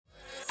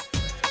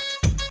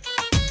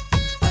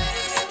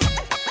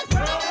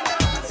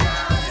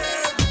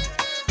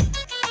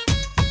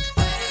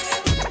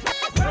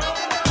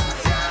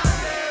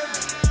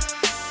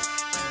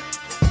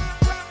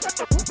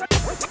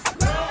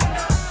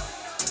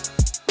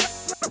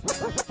Hey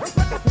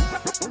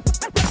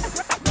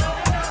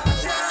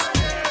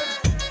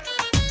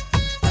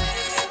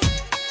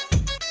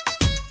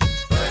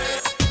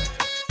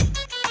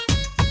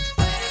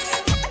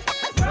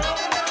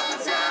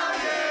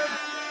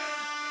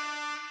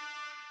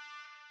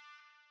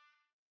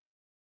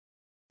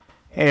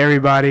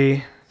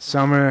everybody,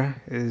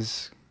 summer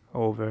is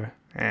over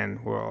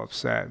and we're all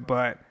upset,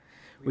 but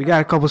we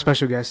got a couple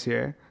special guests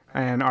here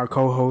and our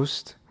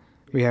co-host,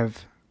 we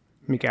have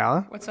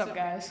Mikaela. What's up,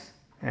 guys?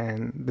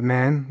 And the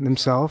man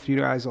himself, you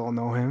guys all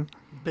know him.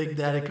 Big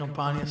Daddy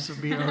Campagna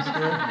Sabino's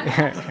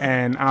here.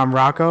 And I'm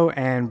Rocco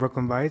and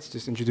Brooklyn Bites.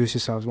 Just introduce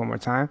yourselves one more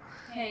time.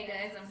 Hey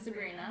guys, I'm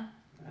Sabrina.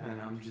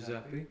 And I'm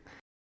Giuseppe.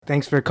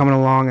 Thanks for coming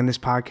along in this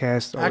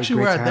podcast. Always Actually,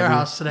 great we're to at their have you.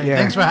 house today. Yeah.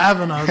 Thanks for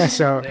having us.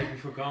 So, Thank you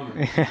for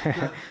coming.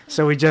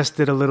 so we just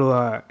did a little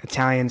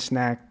Italian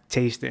snack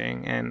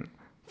tasting, and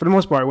for the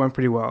most part, it went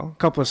pretty well. A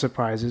couple of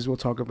surprises. We'll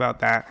talk about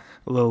that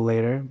a little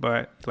later.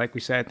 But like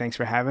we said, thanks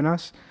for having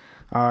us.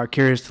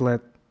 Curious to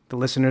let the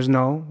listeners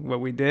know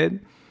what we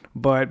did.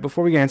 But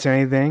before we get into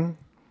anything,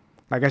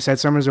 like I said,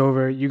 summer's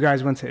over. You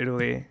guys went to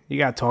Italy. You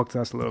got to talk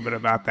to us a little bit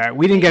about that.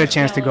 We didn't get a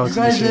chance to go to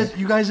this year.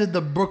 You guys did the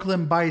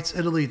Brooklyn Bites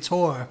Italy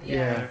tour.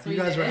 Yeah. You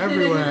guys were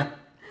everywhere.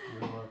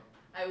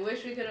 I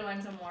wish we could have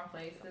went to more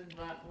places,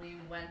 but we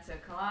went to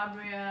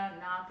Calabria,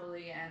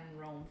 Napoli, and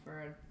Rome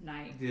for a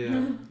night.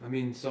 Yeah, I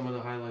mean, some of the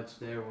highlights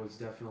there was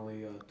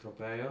definitely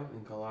Tropea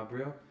in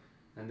Calabria.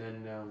 And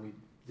then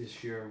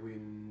this year we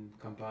in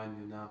Campania,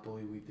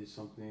 Napoli, we did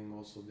something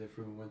also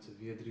different. We went to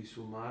Viedri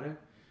sul Mare,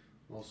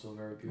 also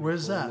very beautiful.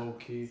 Where's that? Low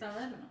key.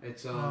 Salerno.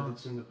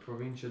 It's in the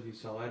provincia di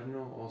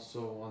Salerno,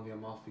 also on the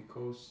Amalfi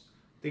coast.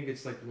 I think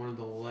it's like one of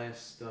the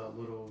last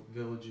little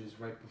villages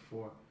right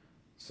before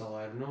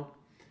Salerno.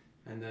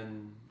 And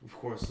then, of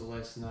course, the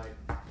last night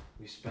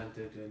we spent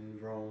it in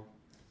Rome.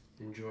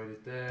 Enjoyed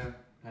it there.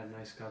 Had a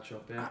nice cacio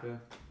e pepe.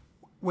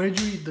 Where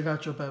did you eat the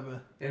cacio e pepe?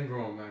 In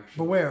Rome, actually.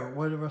 But where?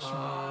 What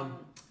restaurant?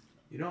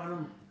 You know, I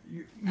don't...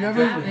 You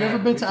ever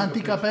been to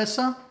Antica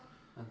Pesa?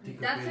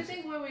 Antica That's I Pesa.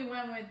 think where we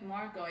went with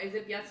Marco. Is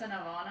it Piazza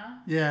Navona?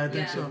 Yeah, I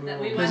think Yeah, so.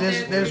 that we Because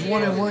went there's there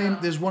one in 3 years ago.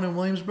 There's one in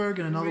Williamsburg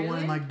and another one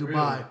in like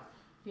Dubai. Really?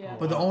 Yeah.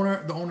 But the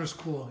owner's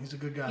cool. He's a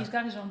good guy. He's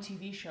got his own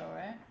TV show,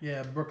 right?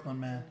 Yeah, Brooklyn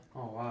man.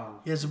 Oh, wow.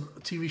 He has a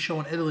TV show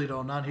in Italy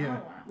though, not Oh, here.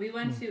 wow. We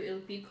went to Il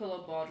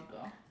Piccolo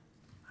Borgo.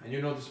 And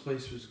you know this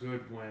place was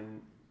good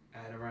when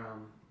at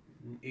around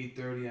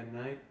 8:30 at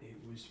night, it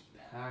was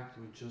packed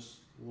with just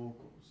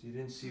locals. You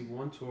didn't see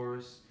one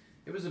tourist.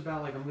 It was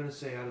about like, I'm going to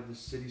say out of the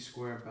city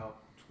square, about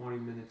 20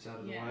 minutes out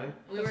of the way.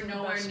 We Those were are the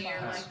nowhere best near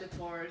spots. like the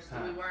tourists.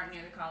 Huh. We weren't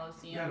near the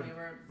Colosseum. Yeah. We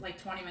were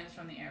like 20 minutes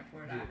from the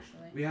airport, Yeah.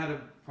 actually. We had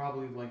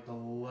probably like the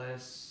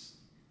last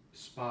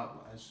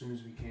spot as soon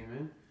as we came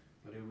in,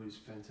 but it was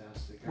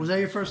fantastic. Was that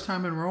your first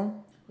time in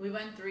Rome? We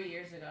went 3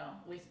 years ago.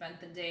 We spent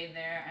the day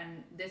there,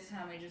 and this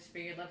time we just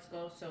figured, let's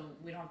go so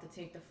we don't have to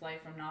take the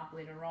flight from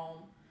Napoli to Rome.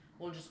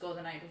 We'll just go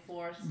the night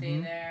before,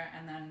 stay there,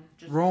 and then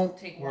just Rome-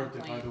 take one Worth it,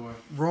 by plane. the way.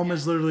 Rome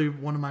is literally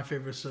one of my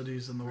favorite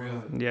cities in the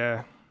world. Really?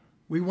 Yeah.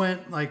 We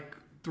went like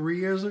 3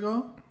 years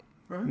ago,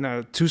 right?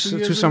 No, two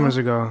years summers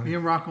ago? ago. Me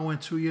and Rocco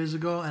went 2 years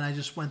ago, and I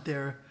just went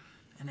there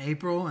in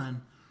April.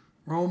 And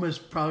Rome is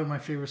probably my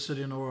favorite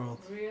city in the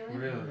world. Really?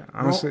 Really?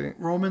 Honestly,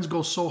 Romans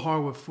go so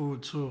hard with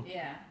food too.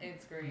 Yeah,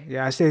 it's great.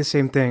 yeah, I say the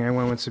same thing. I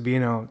went with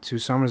Sabino 2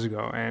 summers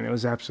ago, and it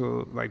was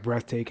absolute like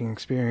breathtaking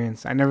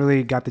experience. I never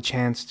really got the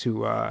chance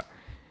to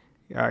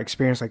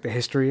experience like the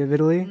history of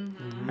Italy,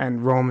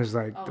 and Rome is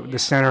like the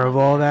center of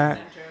all that.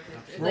 Center of it.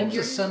 It's Rome's like the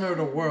you're- center of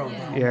the world.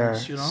 Yeah. Yeah,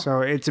 Almost, you know?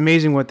 so it's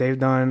amazing what they've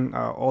done.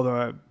 All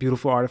the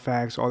beautiful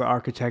artifacts, all the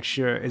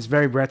architecture. It's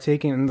very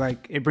breathtaking, and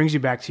like it brings you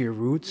back to your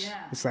roots. Yeah.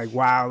 It's like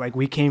wow, like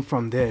we came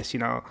from this. You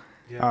know,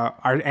 Yeah.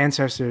 our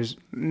ancestors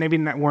maybe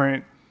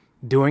weren't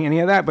doing any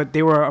of that, but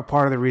they were a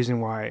part of the reason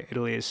why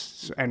Italy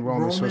is and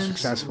Rome is so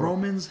successful.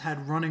 Romans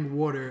had running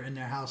water in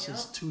their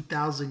houses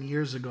 2,000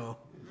 years ago.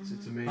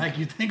 It's amazing. Like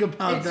you think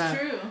about It's that.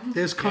 true.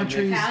 There's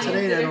countries Italians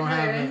today did that it don't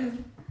have it.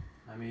 first.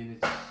 I mean,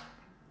 it's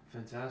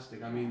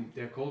fantastic. I mean,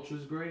 their culture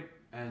is great,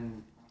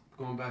 and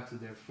going back to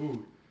their food,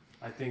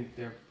 I think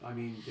their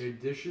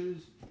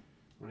dishes,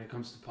 when it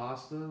comes to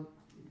pasta,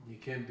 you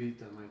can't beat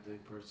them. I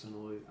think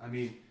personally. I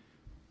mean,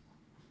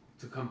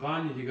 to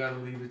Campania, you gotta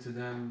leave it to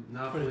them.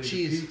 Napoli, the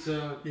cheese.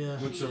 pizza, Yeah.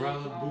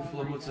 mozzarella, Oh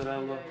buffalo my God,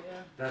 mozzarella.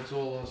 yeah. That's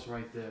all us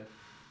right there.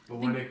 But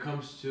when it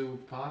comes to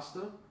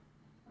pasta,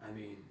 I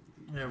mean,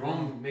 Yeah,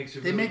 Rome makes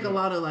it. They really make a good.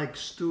 lot of like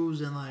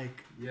stews and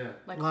like Yeah.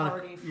 Like a lot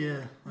hearty of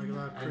food. like a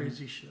lot of And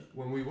crazy shit.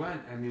 When we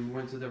went, we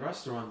went to the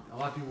restaurant. A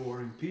lot of people were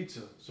ordering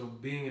pizza. So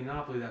being in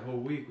Napoli that whole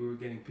week, we were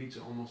getting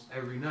pizza almost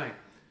every night.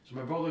 So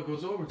my brother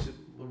goes over to,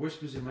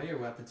 whispers in my ear,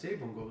 we're at the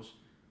table, and goes,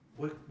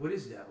 "What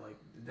is that? Like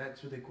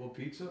that's what they call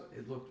pizza?"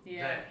 It looked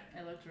Yeah, bad.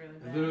 it looked really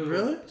It bad. literally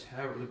Really? looked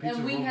terrible. The pizza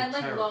And we roll had was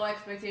like terrible. low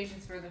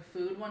expectations for the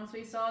food once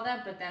we saw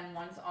that, but then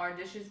once our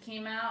dishes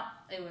came out,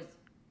 it was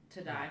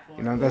to die for.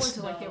 You know, Or that's- was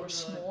it like they were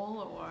So good. small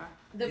or?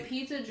 The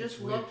pizza just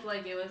weird. looked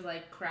like it was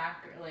like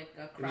cracker, like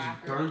a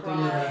cracker burnt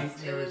on the crust.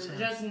 heat. It was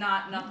just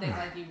not nothing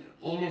like you eat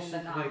Almost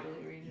in the like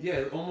Napoli region. Yeah,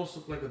 it almost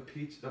looked like a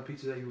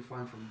pizza that you would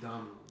find from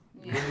Domino's.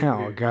 Yeah. Really Oh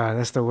weird. god,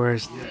 that's the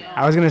worst. Yeah.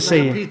 I was gonna Like a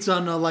say pizza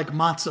on like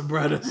matzo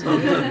bread or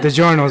something. Yeah.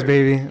 DiGiorno's,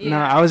 baby. No,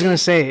 Yeah. I was gonna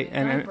say, That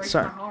and breaks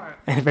sorry, my heart.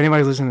 and if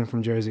anybody's listening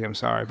from Jersey, I'm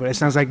sorry, but it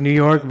sounds like New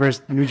York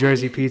versus New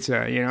Jersey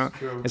pizza. You know, It's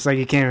true. it's like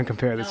you can't even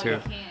compare the No, two. you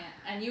can't.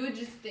 And you would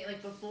just think,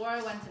 like, before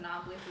I went to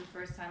Napoli for the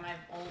first time,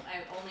 I've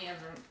only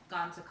ever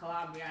gone to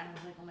Calabria, and I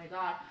was like, oh my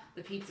god,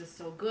 the pizza's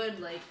so good.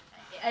 Like,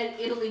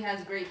 Italy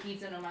has great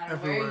pizza no matter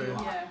where Everywhere, you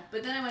are. yeah.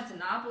 But then I went to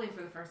Napoli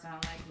for the first time. I'm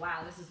like,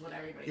 wow, this is what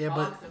everybody Yeah,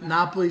 talks but about.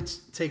 Napoli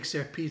takes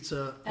their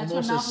pizza That's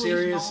almost what as Napoli's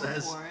serious known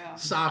as for, yeah.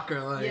 soccer.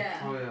 Like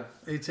Yeah. Oh yeah.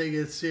 they take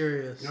it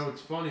serious. You know,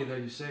 it's funny that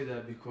you say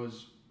that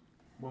because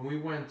when we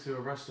went to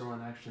a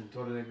restaurant actually in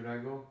Torre del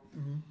Greco,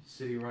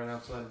 city right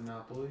outside of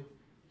Napoli,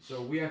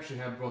 so we actually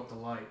had brought the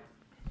light.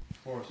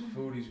 Of course,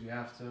 foodies, we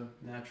have to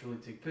naturally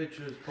take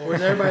pictures. Was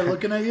Post. everybody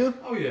looking at you?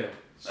 Oh yeah.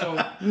 So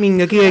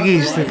Minga chi hai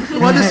visto?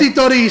 What is he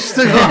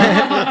tourista?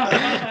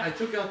 I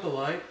took out the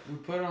light. We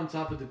put it on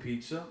top of the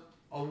pizza.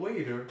 A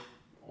waiter,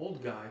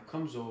 old guy,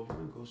 comes over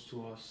and goes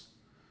to us.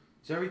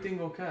 Is everything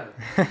okay?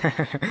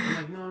 I'm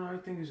like, no,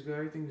 everything is good.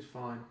 Everything is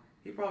fine.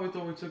 He probably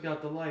thought we took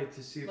out the light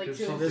to see if Like, there's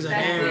to something. There's a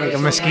inspect hand. it. Like a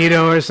Yeah.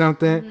 mosquito or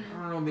something.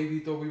 I don't know. Maybe he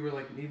thought we were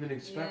like even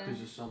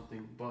inspectors or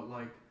something. But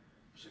like,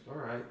 I was like,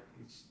 all right.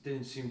 He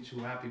didn't seem too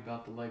happy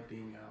about the light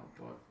being out.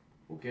 But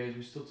who cares?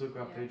 We still took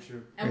our Yeah.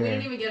 picture. And we Yeah.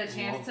 didn't even get a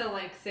chance to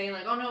like say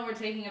like, oh no, we're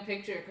taking a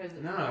picture because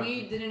No.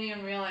 we didn't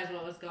even realize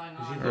what was going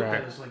Because he on. looked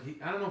Right. at us like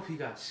I don't know if he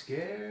got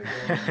scared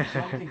or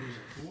something. He was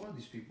like, who are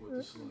these people with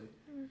this light?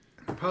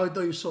 I probably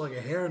thought you saw like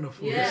a hair in the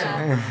food. or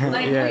something. Yeah.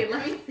 Like, Yeah. wait,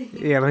 let me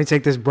see. Yeah, let me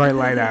take this bright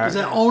light Because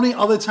out. the only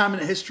other time in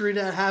history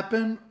that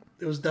happened,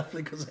 it was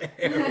definitely because of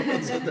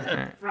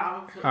hair.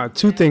 Probably.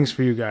 Two Yeah. things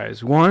for you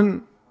guys.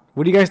 One,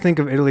 what do you guys think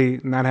of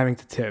Italy not having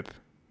to tip?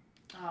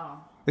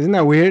 Oh. Isn't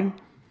that weird?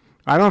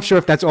 I'm not sure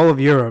if that's all of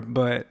Europe,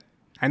 but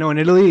I know in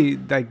Italy,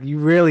 like you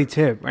rarely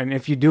tip, and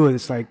if you do it,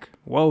 it's like,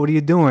 whoa, what are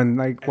you doing?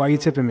 Like, why are you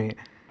tipping me?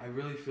 I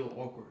really feel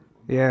awkward.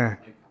 Yeah.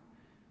 Like,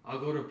 I'll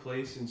go to a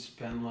place and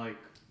spend like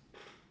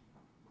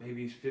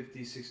maybe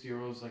 50, 60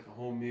 euros like a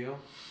whole meal.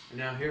 And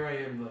now here I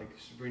am, like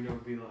Sabrina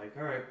would be like,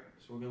 all right,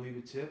 so we're going to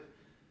leave a tip.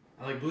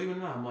 I like, believe it or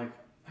not, I'm like,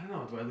 I don't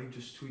know, do I leave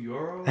just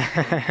 €2?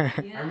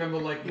 Like, Yeah. I remember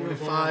like when Even we were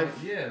going out $5?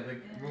 with- yeah,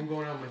 like when I'm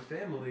going out with my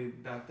family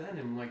back then,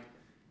 and like,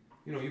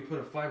 you know, you put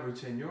a €5 or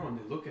 €10 and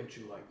they look at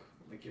you like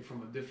you're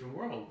from a different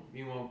world.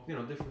 Meanwhile, you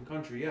know, different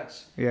country,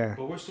 yes. Yeah.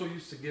 But we're so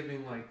used to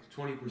giving like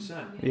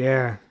 20%.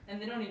 Yeah.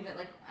 And they don't even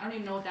like. I don't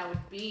even know what that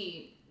would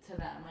be to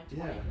them, like 20%.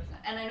 Yeah.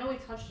 And I know we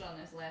touched on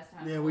this last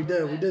time. Yeah, a we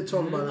little did. We bit. did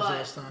talk about this But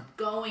last time.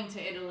 going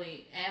to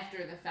Italy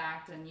after the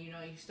fact, and you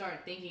know, you start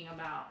thinking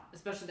about,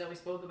 especially that we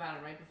spoke about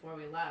it right before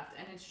we left,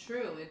 and it's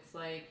true. It's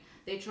like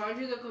they charge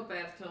you the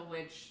coperto,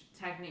 which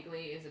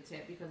technically is a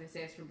tip because they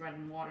say it's for bread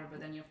and water, but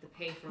then you have to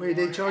pay for. Wait,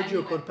 they water charge you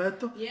a anyway.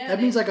 corpetto? Yeah, That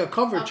they- means like a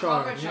cover A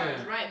charge. cover charge,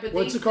 Yeah. right? But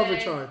What's they the cover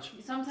say- charge?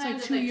 Sometimes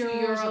It's it's like like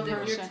 €2 €2 a if you're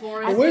person.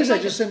 tourist. Oh, where is that?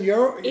 like Just in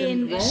Europe?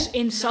 in Rome?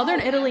 in southern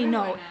No, Italy,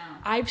 everywhere no. now.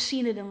 I've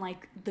seen it in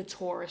like the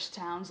tourist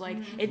towns. Like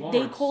they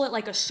Florence. call it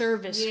like a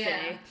service Yeah.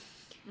 fee,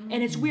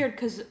 and it's weird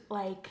because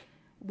like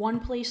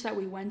one place that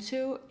we went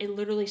to, it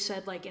literally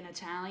said like in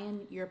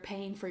Italian, you're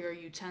paying for your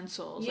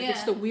utensils. Like it's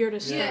Yeah. the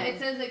weirdest Yeah, thing. it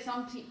says like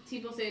some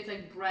people say it's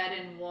like bread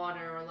and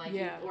water, or like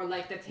Yeah. or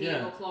like the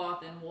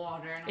tablecloth and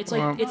water. And I'm It's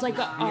Well, like it's like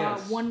a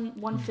Yes.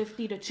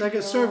 $150 to €2. It's like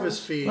a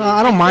service fee. Well,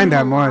 I don't mind In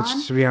that Milan-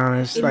 much, to be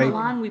honest. In Like,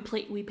 Milan, we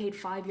paid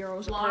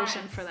 €5 a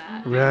person for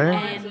that. Really?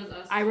 Florence was And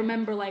us I too.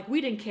 remember like we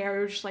didn't care.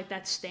 It was just like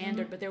that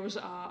standard. But there was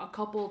a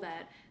couple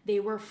that they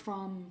were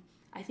from.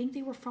 I think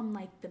they were from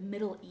like the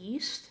Middle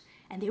East.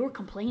 And they were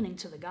complaining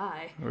to the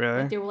guy. Really?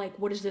 Like, they were like,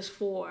 "What is this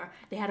for?"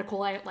 They had to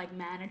call out like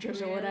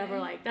managers or whatever.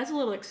 Really? Like that's a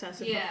little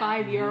excessive Yeah. for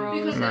 €5.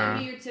 because Nah. that would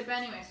be your tip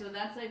anyway. So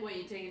that's like what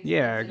you take into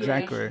Yeah,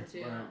 consideration,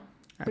 exactly. too. Right.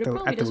 at But it the,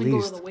 probably at the doesn't go to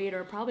least. the waiter.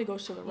 It probably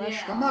goes to the Yeah.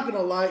 restaurant. I'm not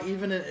gonna lie.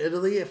 Even in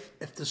Italy,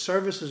 if the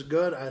service is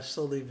good, I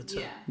still leave it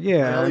to. Yeah.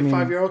 Yeah, I only mean,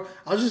 €5.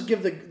 I'll just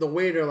give the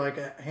waiter like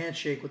a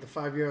handshake with the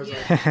 €5. Yeah.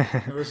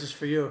 Like, "No, this is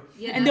for you.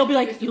 Yeah, And they'll be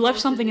that's like, what "You you're left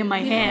supposed to something in do."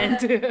 my hand."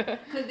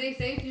 Because they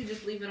say if you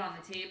just leave it on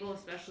the table,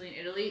 especially in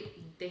Italy,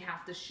 they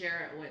have to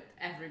share it with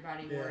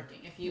everybody Yeah. working.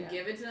 If you Yeah.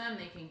 give it to them,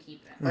 they can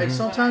keep it. Like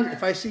sometimes, Whatever.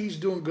 if I see he's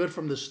doing good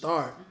from the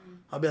start,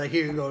 I'll be like,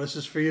 "Here you go. This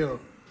is for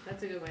you."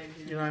 That's a good way to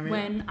do it. You know what I mean?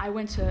 When I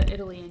went to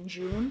Italy in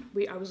June,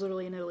 I was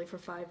literally in Italy for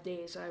 5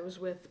 days. I was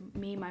with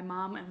me, my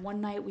mom, and one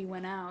night we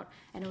went out,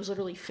 and it was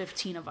literally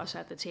 15 of us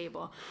at the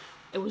table.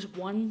 It was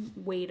one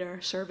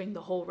waiter serving the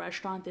whole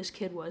restaurant. This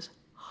kid was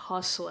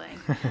hustling.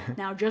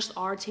 Now, just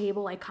our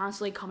table, like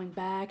constantly coming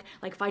back.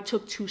 Like if I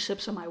took 2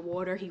 sips of my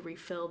water, he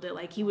refilled it.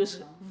 Like he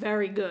was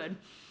very good.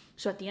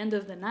 So at the end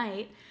of the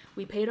night,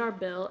 we paid our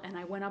bill, and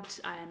I went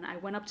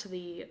up to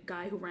the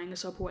guy who rang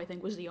us up, who I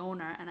think was the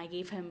owner, and I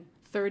gave him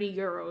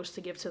 €30 to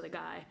give to the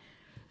guy.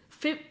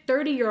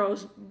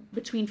 €30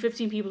 between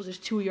 15 people is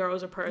just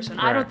 €2 a person.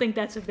 I don't Right. think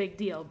that's a big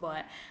deal,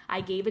 but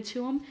I gave it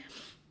to him.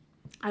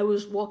 I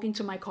was walking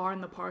to my car in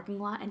the parking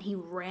lot, and he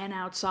ran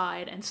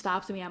outside and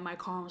stopped me at my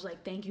car and was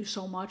like, "Thank you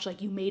so much. Like,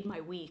 you made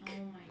my week."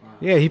 Oh my god.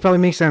 Yeah, he probably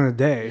makes that in a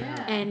day.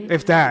 Yeah. And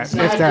If that,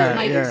 Exactly. if that,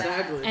 Like, yeah.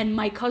 Exactly. And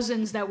my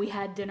cousins that we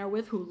had dinner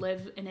with who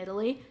live in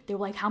Italy, they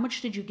were like, "How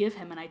much did you give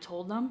him?" And I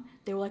told them.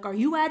 They were like, "Are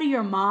you out of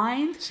your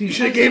mind?" You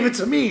should have gave it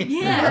to me.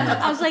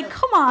 Yeah. I was like,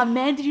 "Come on,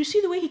 man. Did you see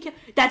the way he kept...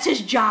 That's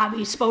his job.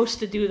 He's supposed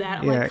to do that."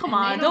 I'm Yeah. like, "Come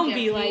And on, they don't get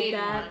be like paid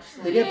that."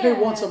 much, They get paid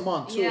Yeah. once a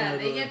month too. Yeah, in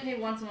they Italy. get paid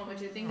once a month,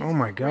 which I think is Oh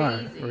my God,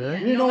 crazy. really?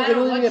 And You know no matter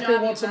Italy what get paid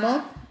job you once a have-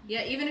 month?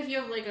 Yeah, even if you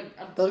have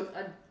like The-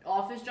 a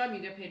office job, you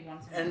get paid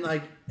once a And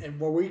month. and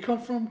where we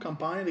come from,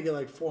 Campania, they get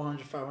like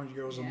 400, 500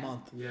 euros a Yeah.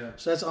 month. Yeah.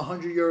 So that's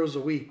 100 euros a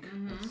week.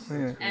 Yeah.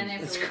 And they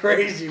have It's to live-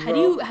 crazy, How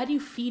bro. do you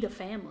feed a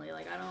family?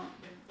 Like, I don't...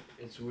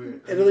 It's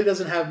weird. Italy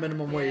doesn't have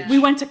minimum wage. We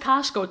went to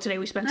Costco today.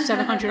 We spent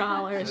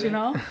 $700, you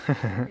know?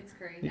 It's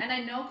crazy. And I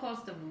know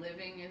cost of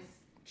living is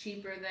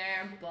cheaper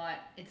there, but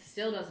it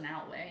still doesn't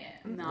outweigh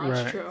it. No,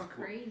 it's Right. true. It's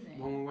crazy.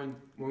 When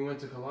we went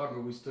to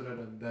Calabria, we stood at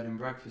a bed and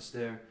breakfast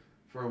there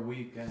for a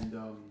week, and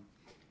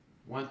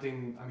one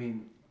thing, I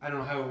mean, I don't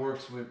know how it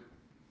works with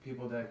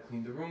people that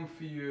clean the room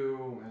for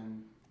you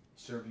and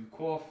serve you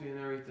coffee and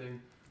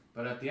everything,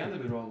 but at the end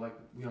of it all, like,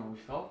 you know, we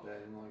felt bad,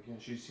 and like, you know,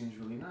 she seems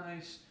really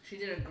nice. She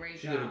did a great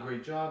She job. did a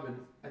great job, and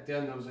at the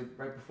end, I was like,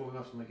 right before we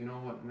left, I'm like, you know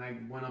what? And I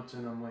went up to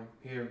her and I'm like,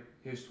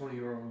 here's 20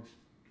 euros,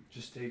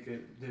 just take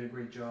it. Did a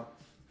great job.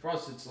 For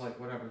us, it's like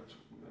whatever.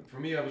 For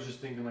me, I was just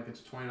thinking like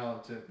it's a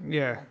 $20 tip.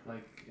 Yeah.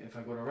 Like if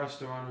I go to a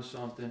restaurant or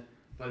something.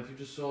 But if you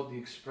just saw the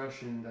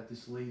expression that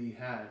this lady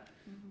had,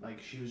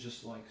 like she was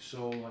just like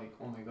so like,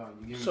 oh my god,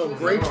 you gave me So $20.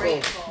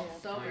 grateful.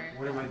 So Like, grateful.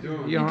 what am I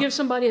doing? You You know- give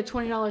somebody a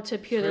 $20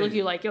 tip here, they look at Crazy.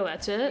 you like, "Yo,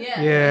 that's it?"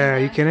 Yeah. Yeah,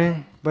 you exactly.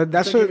 kidding? But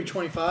that's So give what. me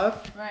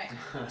 25. Right.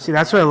 See,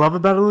 that's what I love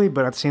about Italy,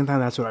 but at the same time,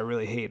 that's what I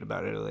really hate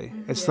about Italy.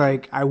 It's Yeah.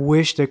 like I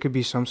wish there could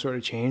be some sort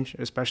of change,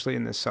 especially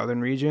in the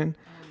southern region.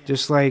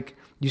 Just like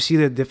you see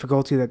the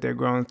difficulty that they're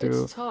going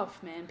through. It's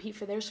tough, man. Pete,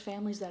 for there's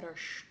families that are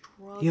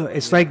struggling. Yo,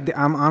 it's like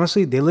I'm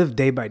honestly they live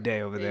day by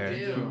day over They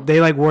there. do.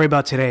 They like worry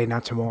about today,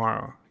 not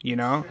tomorrow. You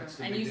know? That's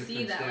the And big you see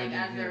difference that there like than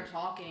as they're here.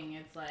 talking,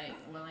 it's like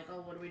we're like,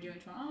 oh, what are we doing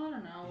tomorrow? Oh, I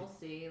don't know. We'll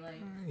see. Like,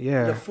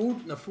 Yeah.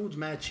 The food's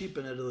mad cheap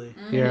in Italy.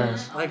 Yeah.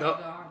 oh Like my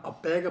God. a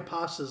bag of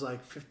pasta is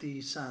like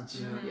 50 cents.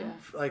 Yeah. Yeah.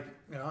 Like,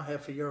 you know,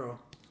 half a euro.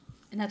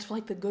 And that's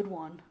like the good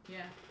one. Yeah.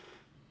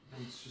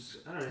 And it's just,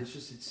 I don't know,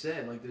 it's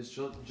sad. Like, there's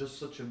just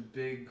such a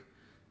big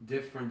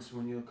difference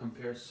when you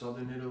compare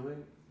southern Italy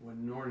with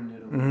northern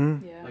Italy. Hmm.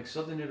 Yeah. Like,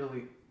 southern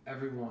Italy,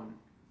 everyone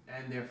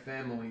and their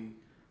family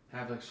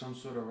have, like, some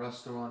sort of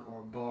restaurant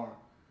or bar.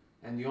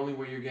 And the only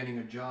way you're getting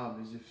a job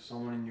is if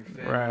someone in your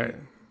family Right.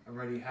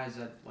 already has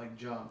that, like,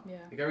 job. Yeah.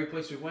 Like, every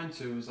place we went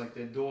to is, like,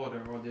 their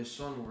daughter or their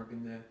son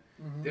working there.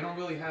 They don't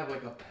really have,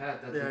 like, a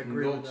pet that Yeah, I they can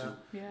agree go with to. that.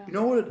 Yeah. You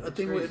know what? A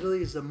thing with crazy.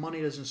 Italy is the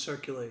money doesn't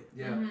circulate.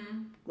 Yeah. Mm-hmm.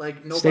 Like,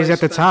 nobody Stays at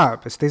the spends-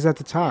 top. It stays at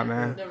the top,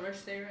 man. The rich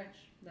stay rich.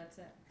 That's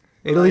it.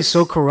 Italy's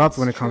so corrupt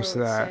when it It's comes to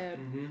true, it's that. sad.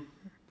 Mm-hmm.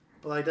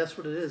 But like that's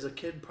what it is. A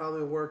kid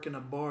probably work in a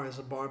bar as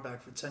a bar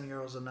back for 10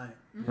 euros a night.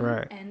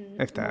 Right. And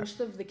If that.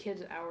 most of the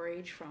kids our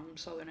age from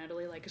southern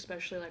Italy, like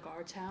especially like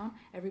our town,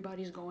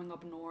 everybody's going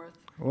up north,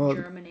 Well,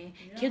 Germany.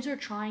 Kids are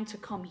trying to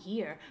come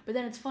here, but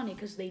then it's funny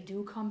because they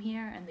do come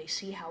here and they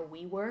see how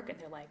we work, and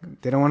they're like,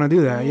 they don't want to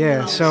do that.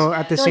 Yeah. No. So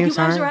at the they're same like, "You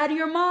guys are time, out of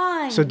your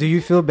mind." so do you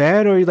feel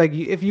bad or like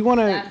if you want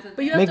That's to? the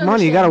But you thing. have Make to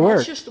money, you understand, gotta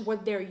that's work. just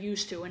what they're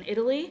used to. In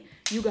Italy,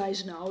 you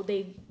guys know,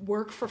 they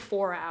work for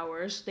 4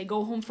 hours, they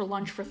go home for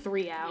lunch for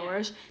 3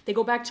 hours, they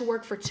go back to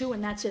work for 2,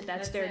 and that's it.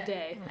 That's their it.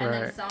 day. And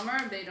Right. then summer,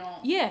 they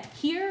don't. Yeah,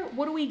 here,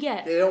 what do we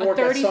get? They don't a work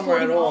at 30, summer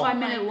 40, at all.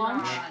 45-minute Oh my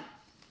lunch?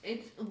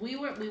 God. We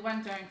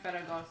went during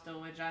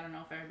Ferragosto, which I don't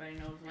know if everybody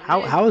knows what How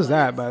it is. how is but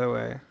that, it's- by the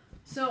way?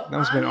 So That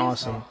must've been I'm-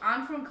 awesome.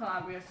 I'm from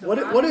Calabria. So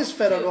What is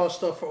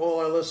Ferragosto for all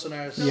our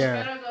listeners? So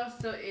Yeah.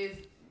 Ferragosto is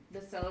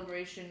the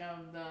celebration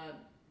of the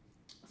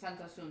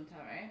Santa Assunta,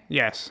 right?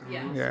 Yes.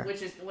 Yes, Yeah.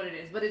 which is what it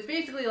is. But it's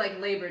basically like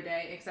Labor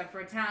Day, except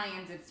for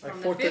Italians, it's Like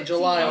from 4th the 15th. of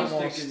July I was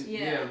almost. thinking,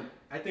 Yeah.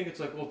 I think it's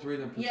like all three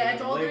of them put Yeah, it's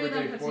together. all three Labor of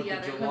them Day, put 4th of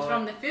together. Because July.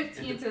 from the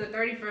 15th to the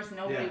 31st,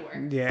 nobody Yeah.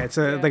 works. Yeah, it's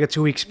a Yeah. like a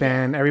 2-week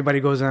span. Everybody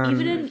goes on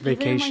Even in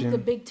vacation. like the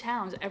big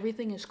towns,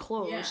 everything is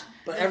closed. Yeah.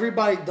 But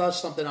everybody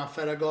does something on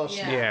Ferragosto.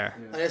 Yeah. yeah.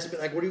 Like, that's a bit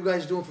like, what are you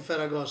guys doing for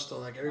Ferragosto?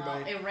 Like Well,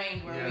 everybody. it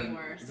rained where Yeah, we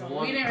were, the so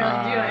one- we didn't really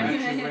do It actually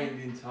anything. rained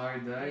the entire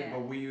day, Yeah.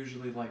 but we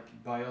usually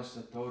like by us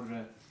at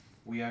Torre,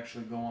 we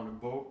actually go on a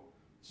boat,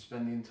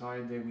 spend the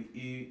entire day. We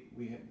eat.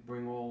 We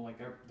bring all like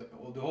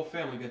the whole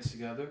family gets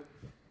together.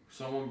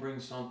 Someone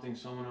brings something.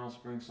 Someone else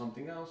brings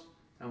something else,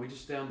 and we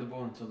just stay on the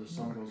boat until the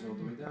sun goes all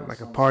the way down.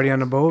 Like a sun party on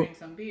the sets. boat. Drink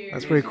some beer.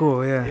 That's pretty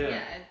cool. Yeah. Yeah.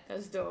 Yeah,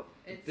 That's dope.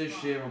 it's This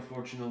fun. year,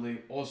 unfortunately,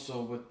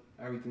 also with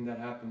everything that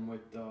happened with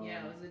Yeah,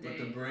 it was the with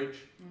day. the bridge.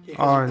 Yeah,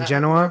 'cause Oh, it in happened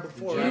Genoa?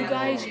 before, Yeah. Were right? you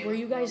guys Yeah. were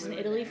you guys in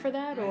Italy for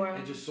that or?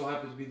 It just so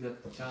happens to be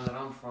that the town that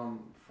I'm from,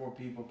 4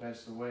 people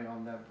passed away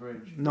on that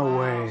bridge. No Wow.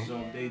 way. So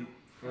Yeah. they, That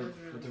for was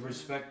really to sad.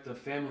 respect the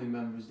family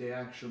members, they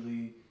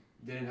actually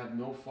didn't have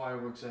no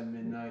fireworks at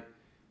midnight.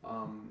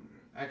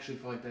 Actually,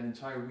 for like that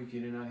entire week, you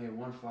did not hear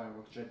one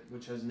firework,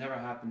 which has never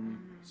happened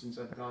since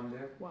I've gone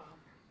there. Wow.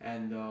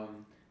 And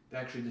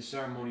actually the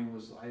ceremony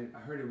was. I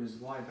heard it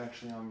was live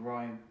actually on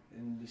Ryan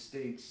in the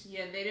States.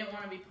 Yeah, they didn't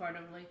want to be part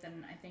of like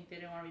I think they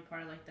didn't want to be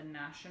part of like the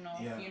national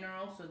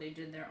funeral, so they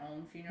did their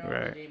own funeral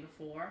the day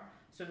before.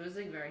 So it was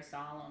like very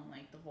solemn,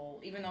 like the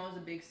whole. Even though it was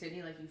a big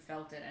city, like you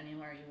felt it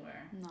anywhere you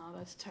were. No,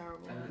 that's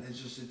terrible. And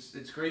it's just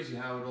it's crazy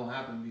how it all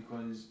happened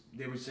because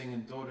they were saying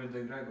in Torre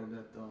del Greco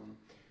that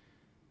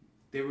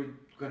they were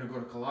gonna go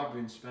to Calabria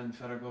and spend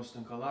Ferragosto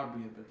in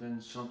Calabria, but then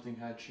something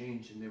had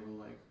changed and they were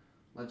like,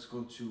 let's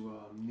go to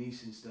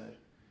Nice instead.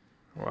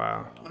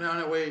 Wow. They were on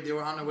their way They to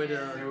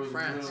were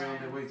France. literally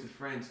on their way to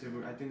France.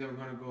 I think they were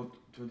gonna go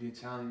to the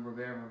Italian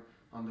Riviera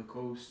on the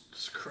coast,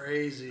 It's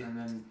crazy. and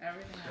then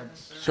Everything happens.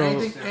 So-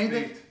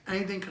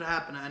 Anything could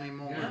happen at any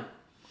moment. yeah,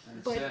 and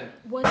it's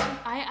But sad.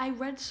 I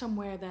read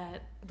somewhere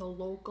that the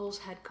locals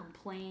had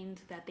complained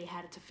that they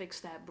had to fix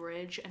that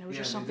bridge, and it was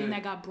Yeah, just they something did.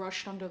 that got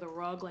brushed under the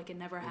rug, like it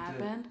never They did.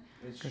 happened.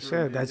 It's I true.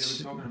 said, they that's-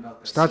 were talking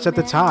about that. Starts See, at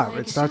the man, top. like,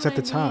 It you starts see at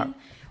the what I top. mean?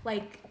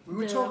 Like We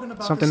were the talking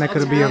about Something this that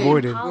could be Italian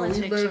avoided.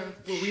 politics Where are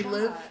we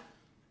live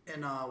shot.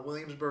 in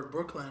Williamsburg,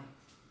 Brooklyn.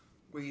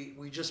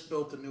 We just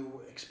built a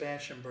new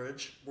expansion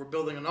bridge. We're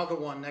building another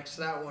one next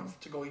to that one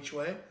to go each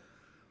way.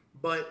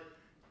 But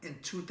in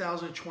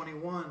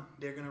 2021,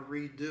 they're gonna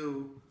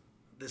redo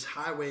this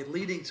highway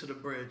leading to the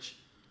bridge.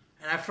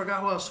 And I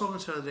forgot who I was talking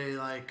to the other day.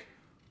 Like,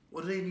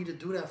 what do they need to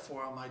do that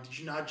for? I'm like, did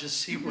you not just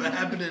see what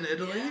happened in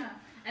Italy? Yeah.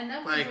 And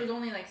that Like- bridge was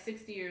only like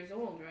 60 years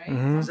old, right? Mhm.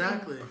 Something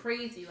Exactly.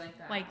 Crazy like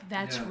that. Like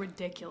that's Yeah.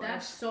 ridiculous.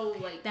 that's so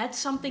like. That's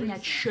something that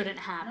recent. shouldn't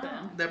happen.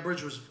 No. That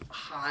bridge was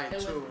high It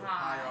was too,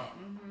 high. up.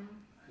 Mm-hmm.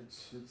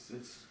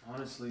 It's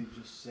honestly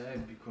just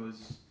sad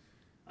because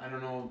I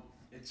don't know.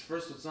 It's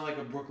not like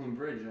a Brooklyn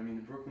Bridge. I mean,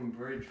 the Brooklyn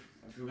Bridge.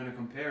 If you're gonna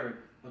compare it,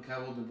 look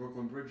how old the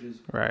Brooklyn Bridge is.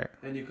 Right.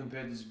 Then you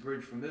compare this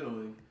bridge from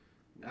Italy.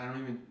 I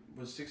don't even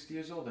was 60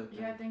 years old. I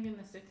think. Yeah, I think in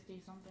the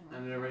 60s something like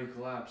And it already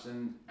collapsed.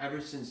 And ever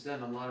since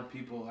then, a lot of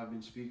people have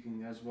been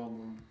speaking as well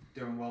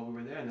while we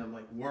were there, and they're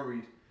like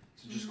worried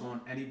to just go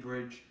on any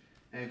bridge,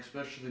 and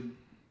especially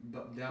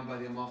down by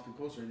the Amalfi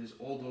Coast, where there's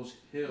all those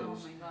Oh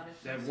hills. my god,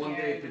 it's so That one day,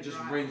 scary if to it just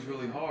drive. rains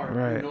really hard,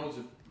 Right. who knows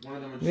if one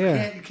of them. Would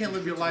Yeah. You can't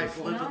live your life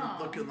living, No.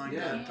 looking like Yeah.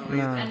 that. Though,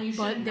 No. either. And you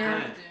But shouldn't there-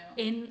 have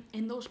to.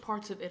 In those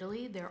parts of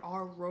Italy, there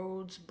are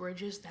roads,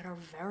 bridges that are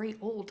very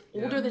old,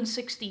 Yeah. older than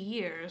 60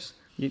 years.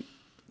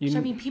 You So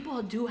I mean,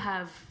 people do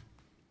have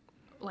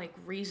like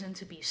reason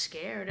to be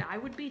scared. I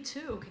would be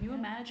too. Can you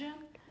imagine?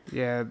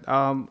 Yeah,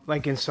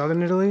 like in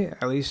southern Italy,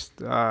 at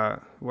least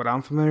what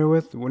I'm familiar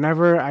with,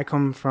 whenever I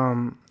come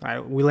from,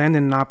 we land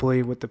in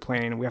Napoli with the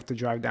plane, we have to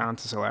drive down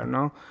to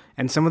Salerno,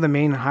 and some of the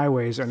main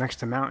highways are next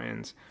to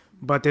mountains.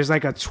 But there's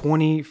like a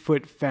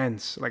 20-foot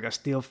fence, like a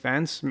steel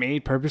fence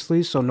made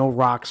purposely so no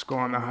rocks go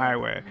on the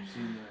highway. I've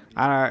seen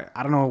that.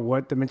 I don't know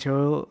what the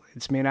material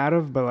it's made out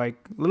of, but like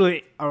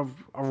literally a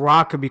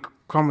rock could be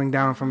crumbling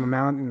down from a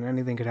mountain and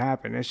anything could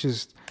happen. It's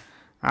just,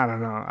 I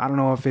don't know. I don't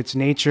know if it's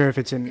nature, if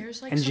it's an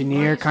There's, like, some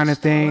engineer crazy kind of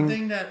stuff. One thing.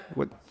 thing that.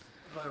 What-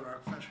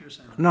 Finish what you're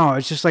saying. No,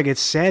 it's just like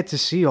it's sad to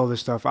see all this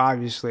stuff,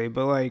 obviously.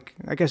 But like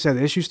I said,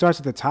 the issue starts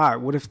at the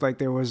top. What if like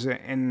there was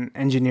an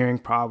engineering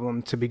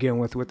problem to begin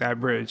with that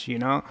bridge? You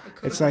know,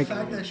 it's The like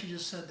fact that she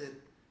just said that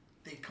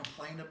they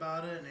complained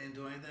about it and they didn't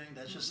do anything.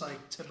 That's just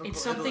like typical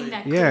It's something Italy.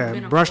 that could have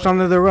been brushed avoided.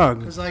 under the rug.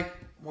 Because like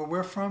where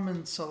we're from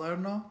in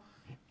Salerno,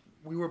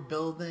 we were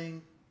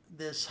building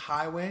this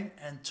highway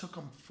and took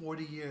them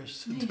 40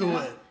 years to do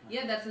Yeah. it.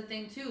 Yeah, that's the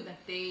thing too. That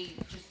they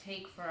just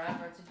take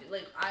forever to do.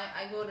 Like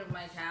I go to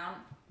my town,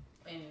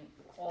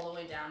 all the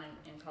way down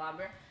in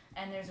Calabria,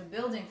 and there's a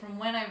building from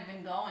when I've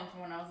been going,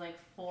 from when I was like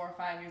 4 or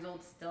 5 years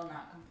old, still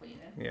not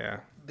completed. Yeah,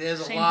 There's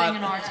a Same lot. thing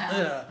in our town.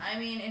 Yeah. I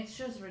mean, it's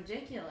just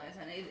ridiculous.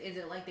 And is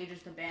it like they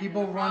just abandon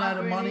People the run out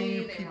of property,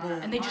 money, they people- run out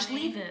of And they just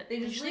money, leave it. They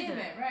just leave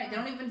it, right? They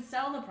don't even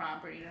sell the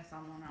property to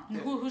someone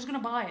else. Who's gonna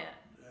buy it?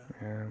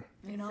 yeah,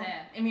 You know.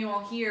 Sad. I mean,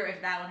 well, here,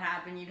 if that would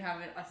happen, you'd have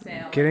a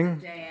sale like, Kidding?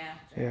 the day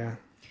after. yeah.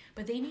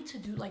 But they need to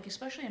do like,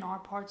 especially in our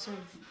parts of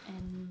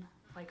in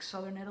like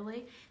southern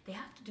Italy, they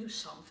have to do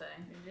something.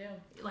 They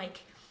do.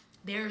 Like,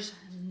 there's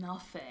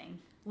nothing.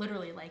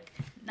 Literally, like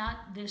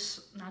not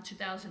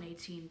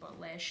 2018, but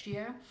last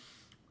year.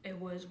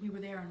 We were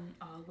there in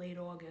late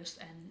August,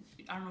 and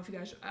I don't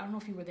know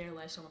if you were there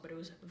last summer, but it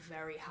was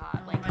very hot.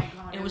 Oh Like my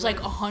God, it was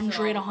like 100,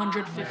 so hot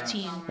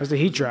 115. last summer. There's the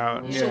heat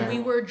drought. Yeah. So we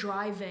were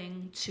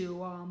driving to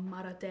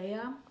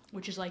Maratea,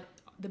 which is like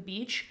the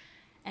beach,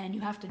 and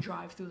you have to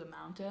drive through the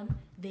mountain.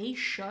 They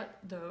shut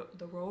the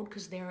road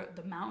because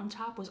the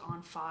mountaintop was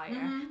on fire.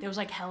 Mm-hmm. There was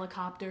like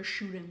helicopters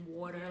shooting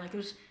water. Like it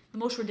was the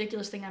most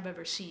ridiculous thing I've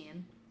ever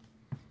seen.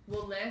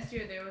 Well, last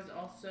year there was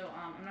also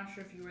I'm not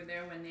sure if you were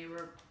there when they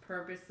were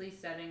purposely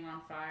setting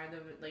on fire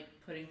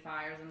putting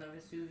fires on the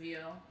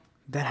Vesuvio.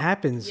 That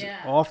happens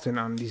Yeah. often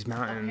on these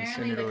mountains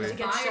Apparently, in the Italy. It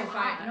gets so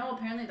hot.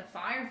 apparently the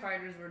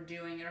firefighters were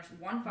doing it, or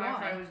one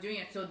firefighter Why? was doing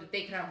it so that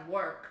they could have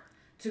work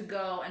to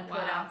go and put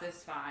Wow. out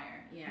this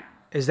fire. Yeah.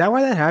 Is that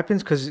why that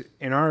happens? Because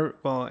in our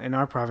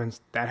province,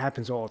 that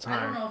happens all the I don't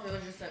time. know if it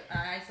was just an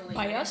isolated.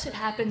 By us, it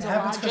happens It a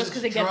happens lot 'cause just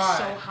because it's it gets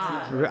so dry.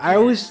 hot. I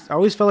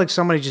always felt like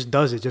somebody just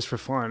does it just for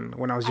fun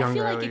when I was I younger.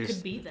 feel like at it least.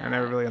 could be that. I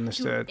never really Dude,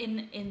 understood.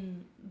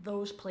 in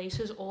those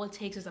places, all it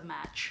takes is a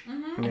match,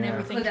 Mm-hmm. and Yeah.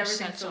 everything Because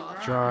just everything's sets so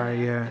off. Dry,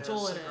 yeah. That's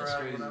all it is. cigarette,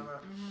 Crazy. whatever.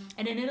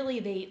 And in Italy,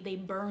 they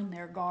burn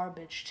their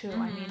garbage too.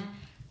 I mean,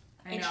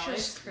 I It's know,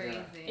 just- it's crazy.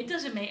 it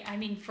doesn't make. I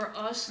mean, for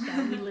us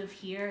that we live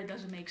here, it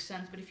doesn't make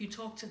sense. But if you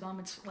talk to them,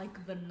 it's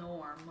like the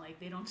norm. Like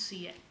they don't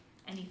see it,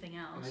 anything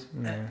else.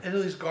 Yeah. And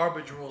Italy's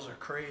garbage rules are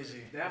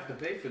crazy. They have to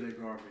pay for their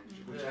garbage,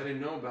 which I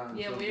didn't know about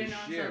Yeah, until we didn't this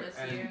know year. until this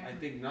and year. I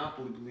think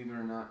Napoli, believe it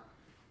or not,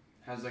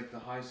 has like the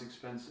highest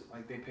expense.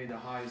 Like they pay the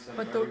highest. Out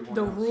But of the everyone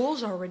the else.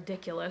 rules are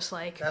ridiculous.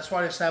 Like That's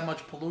why there's that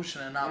much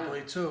pollution in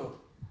Napoli too.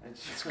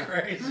 It's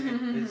Crazy.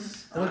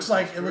 It's, It looks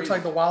like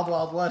the Wild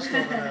Wild West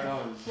over there.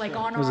 like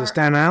on Was our it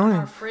Staten on Island?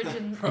 our fridge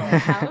in the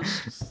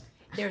house,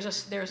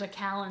 there's a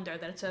calendar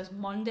that it says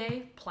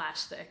Monday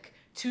plastic,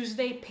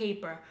 Tuesday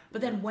paper,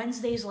 but then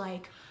Wednesday's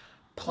like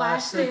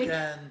plastic.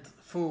 and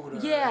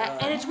food. Yeah,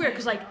 and it's weird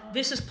because like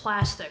this is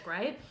plastic,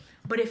 right?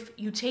 But if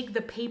you take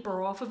the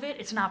paper off of it,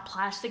 it's not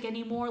plastic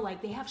anymore.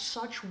 Like they have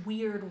such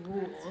weird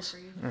rules.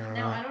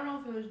 Now I don't know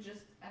if it was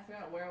just I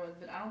forgot where it was,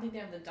 but I don't think they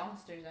have the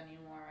dumpsters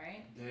anymore,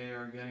 right? They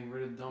are getting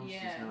rid of dumpsters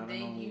Yeah, now. I they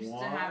don't know used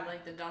why. to have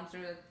like the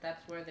dumpster.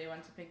 That's where they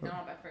went to pick them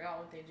up. I forgot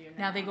what they do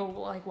now. Now they go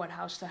like what,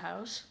 house to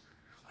house?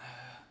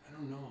 I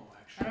don't know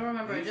I actually. don't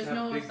remember. They I used just to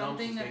have know it was big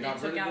something dumpsters. that They they got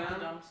took rid of out the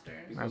them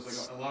dumpsters. Because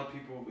That's- like a lot of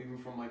people, even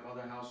from like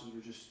other houses,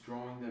 were just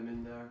throwing them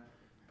in there.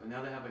 But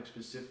now they have like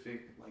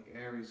specific like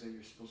areas that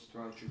you're supposed to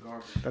throw out your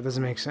garbage. That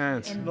doesn't make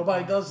sense. In,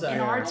 Nobody does that. in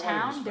Yeah. our Nobody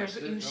town, respects there's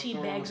it. you They'll see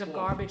throw it on bags the of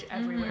floor. garbage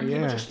everywhere. Mhm.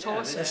 People Yeah. just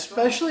toss it.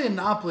 Especially in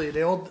Napoli,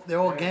 they're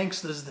all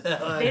gangsters there.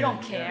 Like, They don't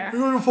care.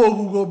 You're the fuck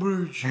who go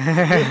bridge.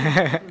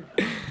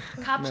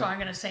 Cops aren't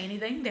gonna say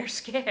anything. They're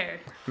scared.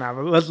 Nah,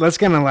 but let's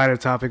get on a lighter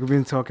topic. We've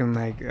been talking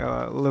like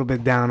a little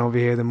bit down over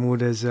here. The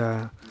mood is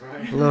a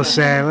Right. little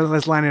sad.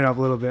 Let's line it up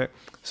a little bit.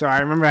 So I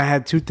remember I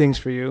had two things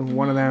for you.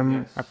 One of them,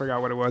 Yes. I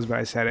forgot what it was, but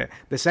I said it.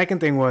 The second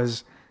thing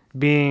was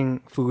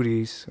being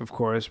foodies, of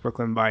course,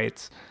 Brooklyn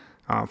Bites.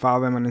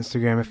 Follow them on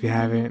Instagram if you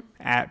haven't,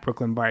 at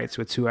Brooklyn Bites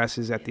with 2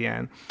 S's at the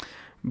end.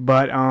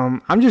 But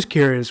I'm just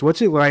curious,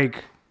 what's it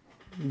like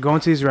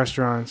going to these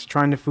restaurants,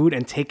 trying the food,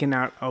 and taking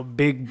out a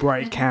big,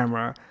 bright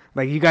camera?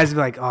 Like, you guys be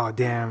like, oh,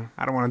 damn,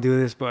 I don't want to do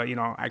this, but, you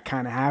know, I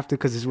kind of have to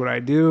because this is what I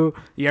do.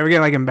 You ever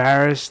get, like,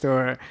 embarrassed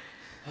or...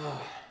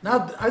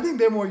 Now, I think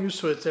they're more used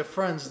to it. It's their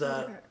friends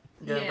that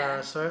get Yeah.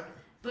 embarrassed, right?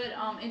 But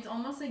it's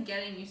almost like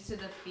getting used to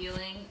the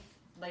feeling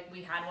like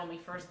we had when we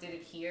first did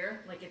it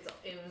here. Like it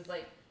was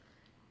like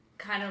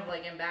kind of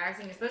like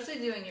embarrassing, especially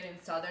doing it in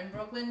southern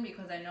Brooklyn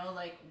because I know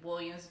like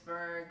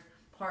Williamsburg,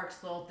 Park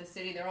Slope, the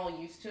city, they're all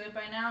used to it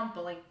by now.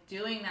 But like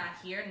doing that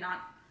here,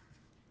 not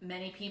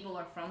many people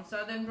are from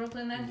southern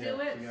Brooklyn that Yeah, do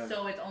it, yeah.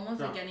 so it's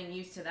almost like No. getting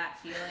used to that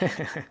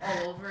feeling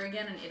all over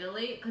again in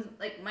Italy. Because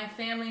like my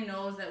family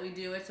knows that we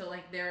do it, so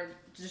like they're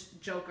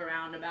just joke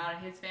around about it.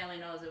 His family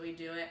knows that we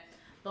do it,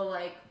 but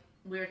like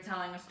we were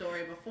telling a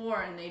story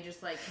before, and they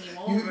just like came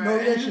over. You know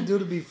what they should do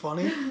to be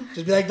funny?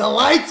 Just be like, the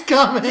light's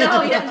coming.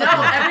 No, yeah,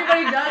 no,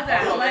 everybody does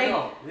that. No, like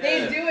no,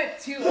 they yeah. do it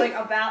too, like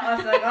about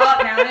us. Like, oh,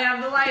 now they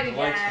have the light The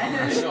lights come.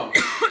 I again. know.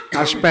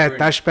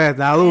 Aspetta,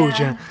 la luce.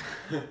 Yeah.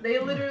 They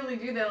literally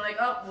do that. Like,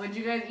 oh, what'd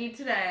you guys eat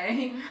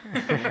today?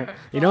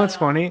 You know what's But,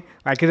 funny?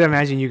 I could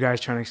imagine you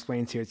guys trying to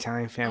explain to your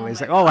Italian family. Oh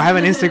It's my like, oh, I have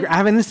an God. I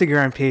have an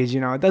Instagram page.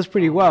 You know, it does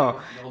pretty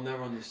well. They'll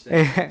never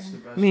understand. It's the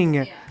best.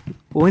 Minga, Yeah.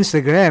 o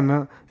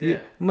Instagram, Yeah.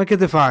 ma che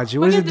te faccio?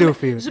 What does it do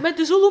for you?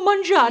 Smette solo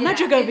mangiare, non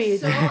ci it's capite.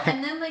 so,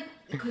 and then like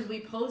because we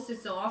post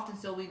it so often,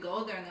 so we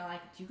go there and they're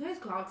like, "Do you guys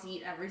go out to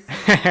eat every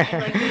single night?"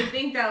 And like they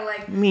think that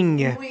like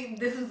Minga.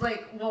 this is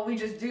like what we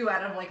just do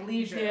out of like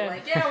leisure. Yeah.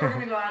 Like, yeah, we're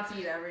gonna go out to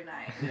eat every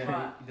night. Yeah,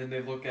 But then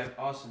they look at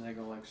us and they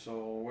go like, so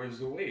where's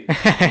the weight? Do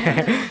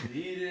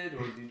you eat it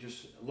or do you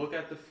just look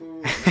at the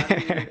food and not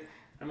eat it?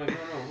 I'm like, no,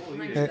 we'll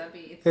like, eat it. that'd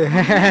be- If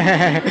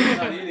I'm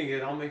not eating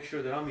it, I'll make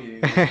sure that I'm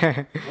eating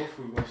it. No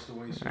food goes to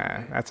waste.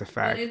 That's a But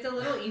fact. it's a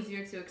little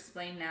easier to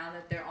explain now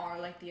that there are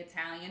like the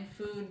Italian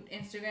food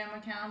Instagram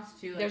accounts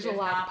too. Like, There's a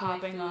lot Napoli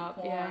popping food up,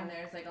 porn, yeah.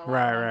 There's like a lot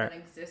Right, of right. that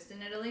exist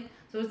in Italy,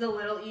 so it's a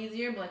little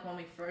easier. But like when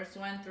we first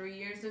went 3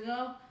 years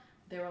ago,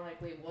 they were like,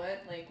 "Wait,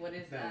 what? Like, what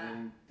is Yeah, that?"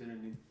 they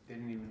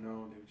didn't even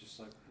know. They were just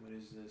like, what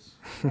is this?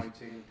 Why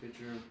taking a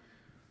picture,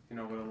 you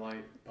know, with a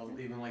light? But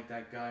even like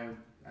that guy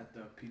at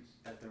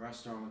the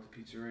restaurant with the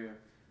pizzeria.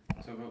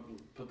 So go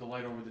put the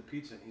light over the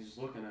pizza and he's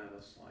looking at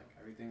us like,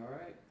 everything all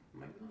right?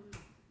 I'm like, no,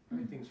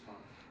 everything's fine.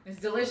 It's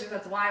delicious.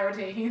 That's why we're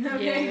taking the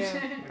Yeah,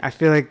 picture. yeah. I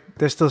feel like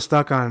they're still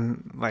stuck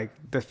on like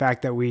the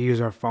fact that we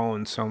use our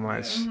phones so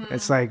much. Yeah.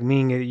 It's like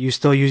you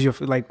still use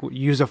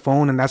use a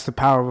phone, and that's the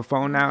power of a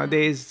phone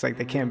nowadays. It's like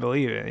they can't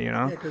believe it, you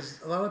know? Yeah, because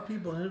a lot of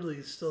people in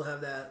Italy still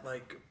have that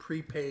like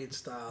prepaid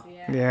style.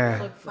 Yeah.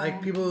 Flip Like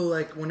phone. people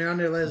like when they're on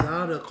their last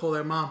hour, they'll call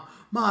their mom,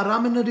 "Ma,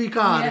 dammi una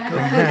ricarica,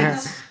 Yeah.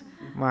 please."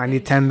 Well, I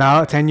need $10,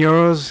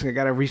 €10. I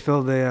gotta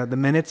refill the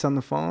minutes on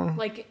the phone.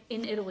 Like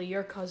in Italy,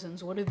 your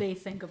cousins, what do they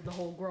think of the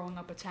whole growing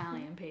up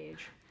Italian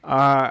page?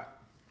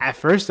 At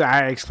first,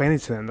 I explained it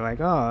to them. They're like,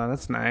 "Oh,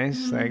 that's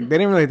nice." Like they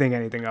didn't really think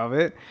anything of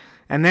it.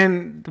 And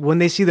then when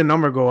they see the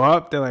number go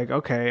up, they're like,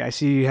 "Okay, I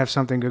see you have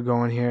something good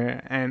going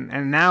here."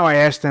 And now I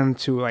asked them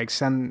to like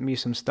send me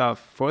some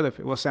stuff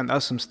send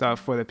us some stuff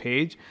for the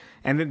page,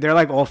 and they're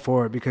like all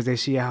for it because they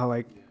see how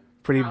like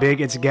pretty big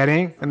it's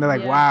getting, and they're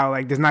like, Yeah. "Wow,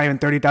 like there's not even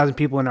 30,000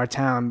 people in our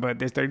town, but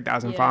there's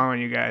 30,000 Yeah. following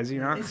you guys,"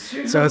 you know. It's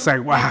true. So it's like,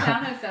 My wow.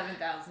 town has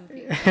 7,000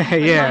 people.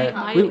 Yeah,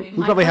 My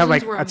we probably have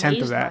like cousins were a tenth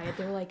of amazed that. by it.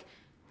 They were like,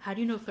 "How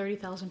do you know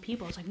 30,000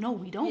 people?" I was like, "No,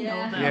 we don't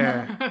Yeah. know them."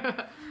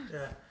 Yeah.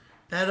 Yeah,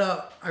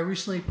 that I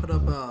recently put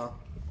up a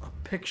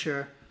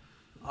picture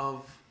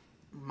of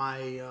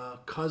my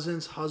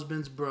cousin's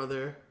husband's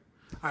brother.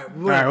 All right,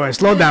 All right, wait,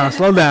 slow down.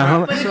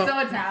 But it's So- so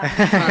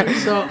Italian.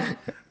 so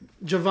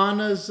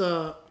Giovanna's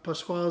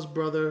Pasquale's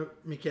brother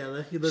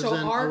Michele. He lives So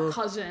in our Alo-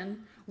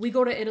 cousin, we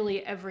go to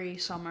Italy every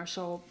summer.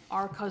 So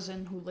our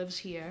cousin who lives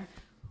here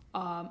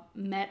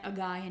met a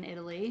guy in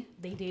Italy.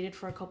 They dated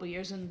for a couple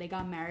years and they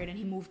got married and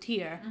he moved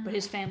here, but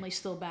his family's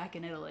still back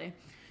in Italy.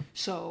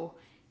 So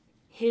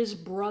his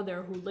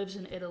brother who lives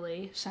in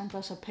Italy sent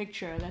us a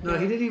picture that No,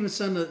 he didn't even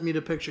send me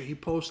the picture. He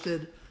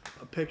posted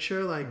a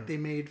picture like they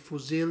made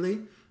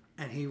fusilli,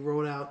 and he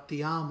wrote out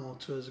 "Ti amo"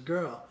 to his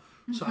girl.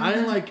 So I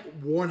didn't like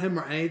warn him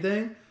or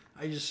anything.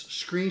 I just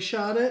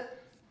screenshot it,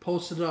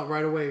 posted it up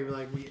right away.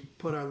 Like we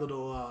put our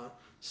little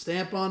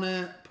stamp on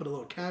it, put a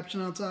little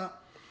caption on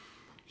top.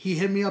 He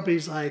hit me up and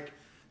he's like,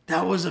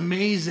 "That was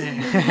amazing."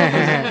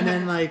 And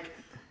then like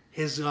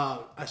his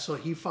I saw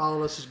he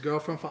followed us, his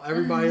girlfriend followed,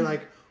 everybody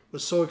like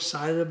was so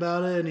excited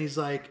about it, and he's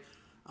like,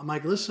 I'm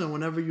like, listen,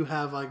 whenever you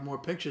have like more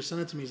pictures, send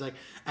it to me. He's like,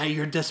 at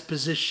your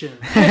disposition.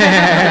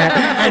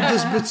 At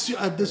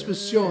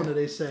disposizione,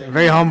 they say.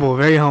 Very humble,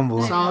 very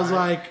humble. So I was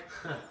like,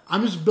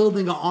 I'm just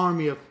building an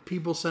army of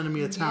people sending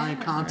me Italian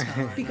content.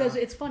 Right because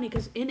now. it's funny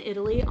because in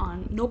Italy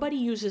nobody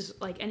uses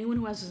like anyone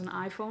who has an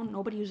iPhone,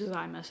 nobody uses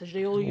iMessage.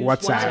 They all use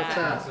WhatsApp.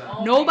 WhatsApp. Oh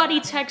my Nobody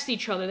God. texts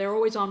each other. They're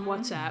always on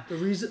WhatsApp.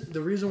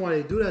 The reason why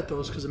they do that though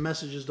is because the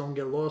messages don't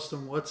get lost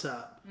on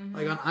WhatsApp.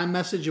 Like on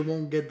iMessage, it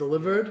won't get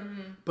delivered,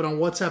 but on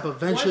WhatsApp,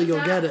 eventually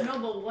you'll get it. No,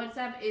 but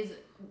WhatsApp is.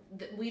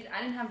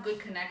 I didn't have good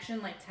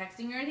connection like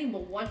texting or anything,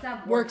 but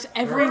WhatsApp Works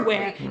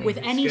everywhere perfectly. with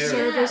any Scary.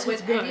 service. Yeah, It's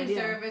with good. any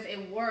Yeah. service,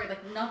 it worked.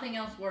 Like nothing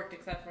else worked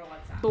except for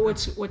WhatsApp. But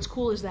what's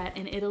cool is that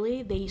in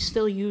Italy they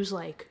still use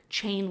like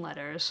chain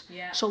letters.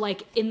 Yeah. So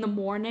like in the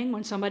morning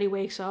when somebody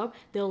wakes up,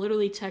 they'll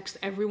literally text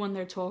everyone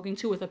they're talking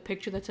to with a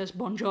picture that says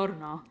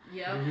 "Buongiorno."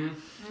 Yep.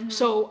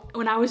 So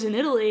when I was in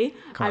Italy,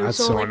 Come on, I that's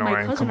saw so like my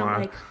annoying. cousin. Come I'm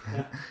on. like,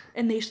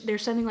 and they're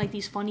sending like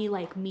these funny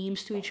like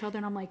memes to each other,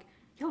 and I'm like,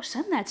 yo,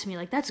 send that to me.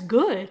 Like that's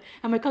good.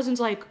 And my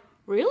cousin's like,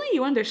 really?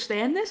 You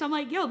understand this? I'm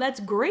like, yo, that's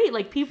great.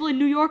 Like people in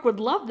New York would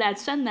love that.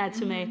 Send that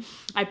to me.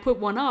 I put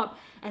one up,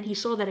 and he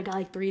saw that it got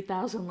like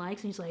 3,000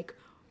 likes, and he's like,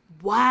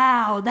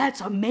 wow,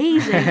 that's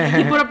amazing.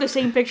 He put up the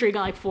same picture. He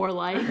got like 4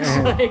 likes.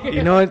 Like,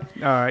 You know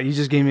what? You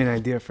just gave me an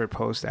idea for a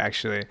post,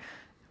 actually.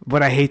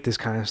 But I hate this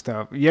kind of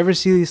stuff. You ever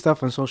see these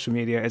stuff on social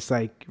media? It's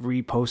like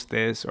repost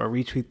this or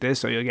retweet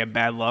this, or you'll get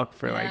bad luck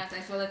for Yes,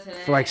 I saw that today.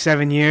 for like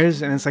 7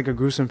 years, and it's like a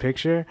gruesome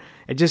picture.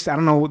 It just, I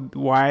don't know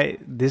why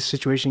this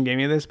situation gave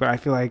me this, but I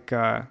feel like,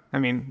 I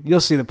mean,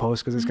 you'll see the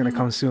post because it's gonna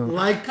come soon.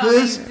 Like Coming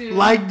this, soon.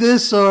 like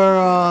this, or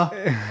Or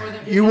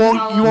the- you won't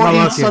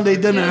Malarkey. eat Sunday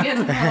dinner.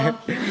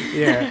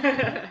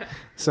 Yeah.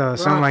 So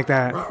something like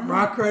that.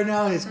 Rock right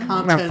now, his I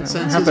content have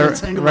senses to are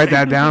tingling. write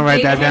that down.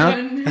 Write that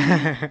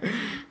down.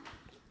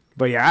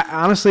 But yeah,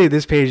 honestly,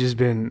 this page has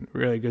been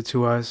really good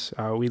to us.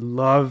 We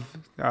love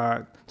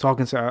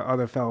talking to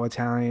other fellow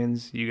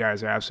Italians. You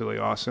guys are absolutely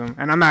awesome.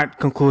 And I'm not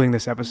concluding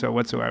this episode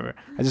whatsoever.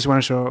 I just want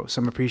to show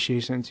some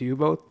appreciation to you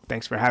both.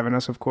 Thanks for having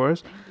us, of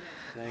course.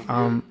 Thank You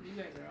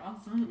guys are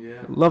awesome. you.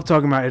 Yeah. Love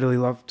talking about Italy,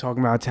 love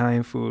talking about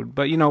Italian food.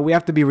 But, you know, we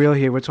have to be real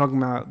here. We're talking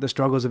about the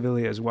struggles of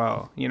Italy as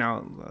well. You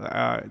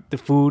know, the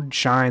food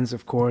shines,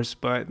 of course,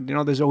 but, you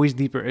know, there's always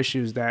deeper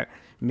issues that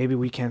maybe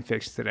we can't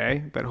fix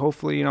today. But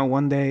hopefully, you know,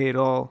 one day it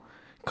all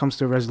comes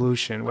to a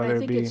resolution, But whether I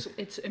it think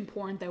be... it's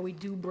important that we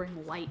do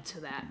bring light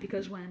to that,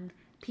 because when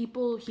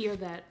people hear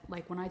that,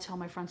 like when I tell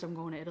my friends I'm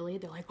going to Italy,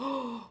 they're like,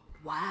 oh,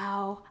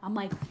 wow. I'm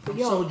like, I'm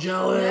yo, so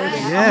jealous.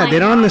 Yeah, I'm like, they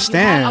don't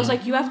understand. I was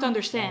like, you have to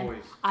understand.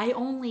 Always. I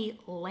only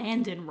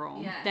land in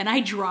Rome. Yeah. Then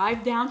I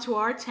drive down to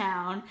our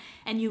town,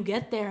 and you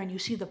get there and you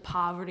see the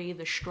poverty,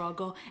 the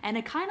struggle, and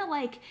it kind of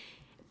like,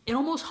 it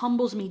almost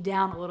humbles me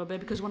down a little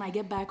bit, because when I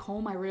get back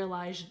home, I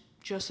realize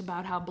just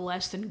about how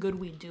blessed and good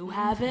we do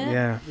have it.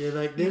 Yeah. Yeah,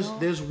 like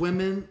there's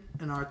women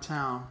in our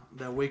town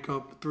that wake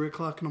up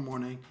 3:00 in the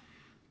morning,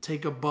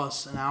 take a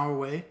bus an hour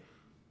away,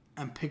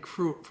 and pick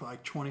fruit for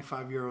like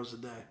 25 euros a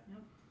day.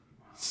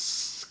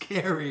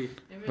 Scary,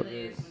 It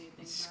really is when you think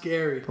about it.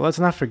 scary. But let's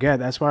not forget,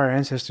 that's why our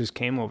ancestors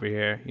came over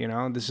here. You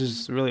know, this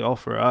is really all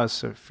for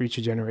us, a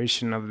future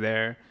generation of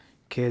their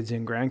kids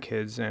and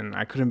grandkids. And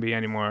I couldn't be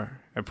any more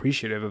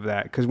appreciative of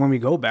that. Because when we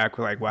go back,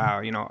 we're like, wow,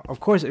 you know, of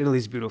course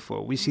Italy's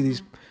beautiful. We see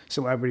these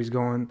celebrities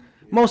going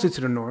mostly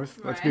to the north.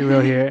 Let's be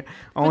real here.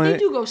 But they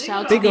do go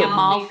south to They the go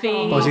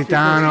Amalfi.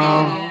 Positano.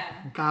 Yeah.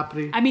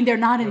 Capri. I mean, they're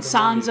not in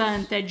Sanza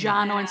and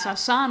Teggiano and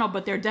Sassano,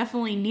 but they're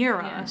definitely near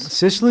us.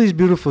 Sicily's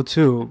beautiful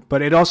too,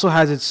 but it also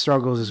has its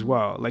struggles as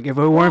well. Like if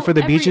it weren't for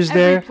the beaches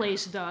every there,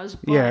 place does.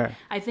 But Yeah.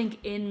 I think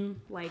in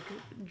like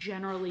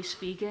generally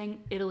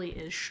speaking, Italy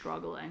is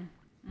struggling,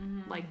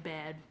 like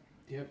bad.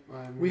 Yep.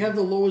 We have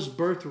the lowest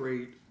birth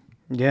rate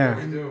yeah,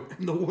 We do.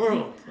 in the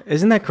world.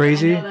 isn't that I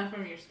crazy? know that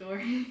from your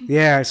story.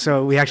 Yeah,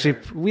 so we actually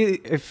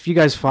if you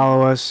guys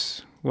follow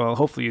us, well,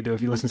 hopefully you do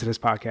if you listen to this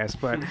podcast.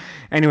 But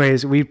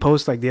anyways, we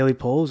post like daily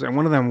polls, and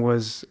one of them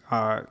was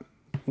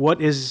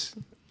what is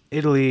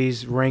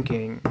Italy's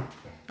ranking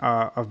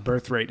of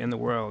birth rate in the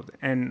world?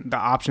 And the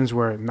options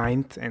were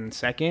 9th and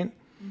 2nd.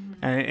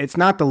 And it's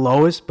not the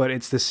lowest, but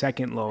it's the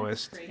second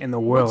lowest in the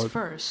What's world.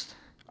 first?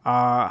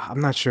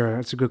 I'm not sure.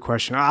 That's a good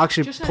question. I'll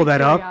actually Just out pull of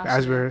that up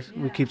as curiosity,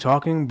 we keep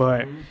talking.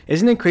 But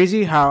isn't it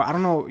crazy how, I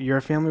don't know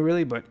your family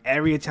really, but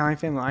every Italian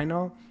family I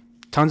know,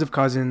 tons of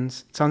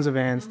cousins, tons of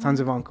aunts, tons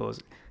of uncles.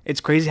 It's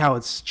crazy how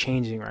it's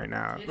changing right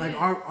now. Like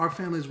our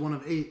family is one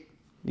of 8.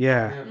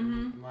 Yeah. Yeah,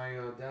 my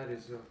dad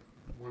is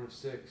one of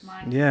 6.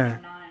 Mine's Yeah.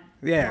 9.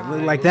 Yeah, Wow.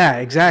 like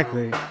that.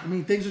 Exactly. I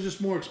mean, things are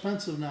just more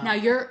expensive now. Now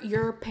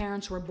your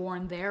parents were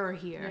born there or They're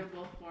here,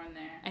 both born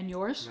there. and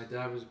yours? My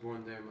dad was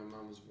born there. My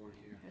mom was born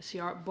here. See,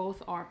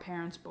 both our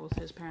parents, both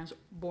his parents,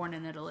 born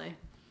in Italy.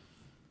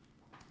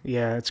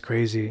 Yeah, it's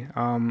crazy.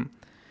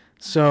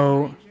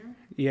 So,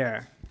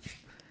 yeah.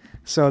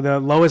 So the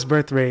lowest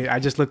birth rate, I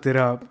just looked it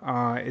up,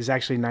 is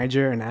actually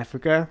Niger in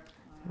Africa,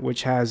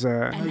 which has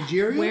a... And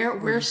Nigeria?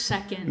 We're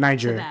second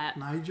Niger. to that.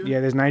 Niger? Yeah,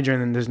 there's Niger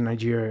and then there's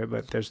Nigeria,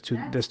 but there's two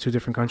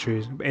different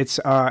countries. It's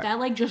That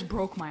like just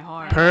broke my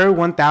heart. per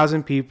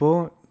 1,000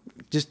 people.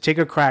 Just take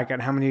a crack at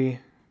how many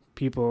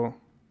people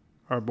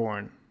are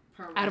born.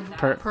 Out of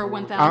 1,000. per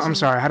 1,000. I'm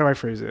sorry. How do I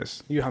phrase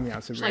this? You help me out,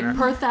 It's Sabrina. like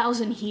per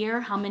 1,000 here,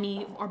 how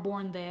many are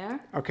born there?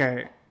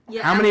 Okay.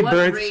 Yeah, How at many what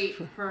births?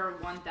 rate per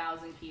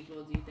 1,000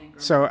 people do you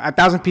think? So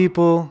 1,000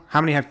 people,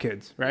 how many have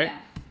kids, right? Yeah.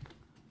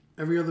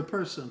 Every other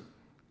person.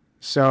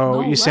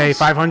 So No, you say less.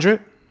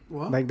 500?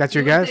 What? Like that's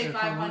your You would guess? say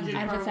 500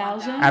 Out of per 1,000?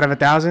 1,000. Out of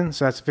 1,000,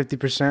 so that's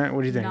 50%.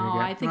 What do you think? No, Miguel?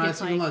 I think No, it's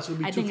that's even like less. It would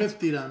be I think it's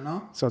 250 then,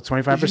 no? So 'Cause you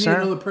need 25%.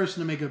 another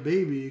person to make a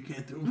baby. You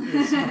can't do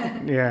this.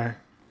 Yeah.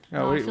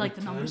 no, Oh, I wait, feel like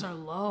the numbers are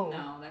low.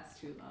 No, that's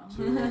too low.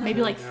 So we're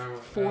Maybe like now,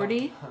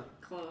 40.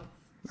 Close.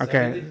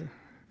 okay. 70?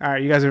 All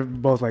right, you guys are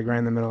both like right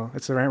in the middle.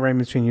 It's right in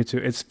between you two.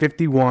 It's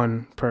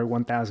 51 per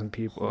 1,000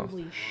 people.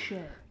 Holy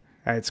shit.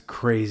 It's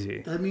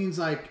crazy. That means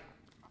like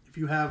if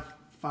you have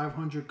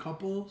 500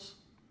 couples,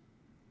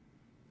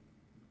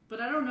 But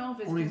I don't know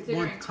if it's Only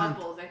considering 1/10.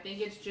 couples. I think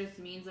it just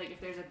means like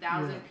if there's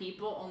 1,000 Yeah.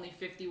 people, only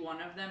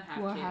 51 of them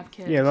have We'll kids. have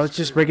kids. Yeah, let's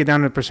just break it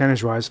down to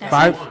percentage wise. That's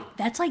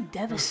Five. like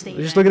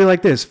devastating. Just look at it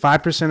like this: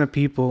 5% of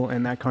people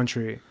in that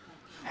country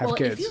have well,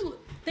 kids. if you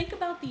think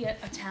about the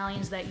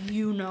Italians that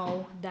you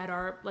know that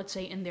are, let's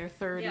say, in their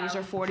 30s Yeah, I or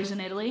was 40s just in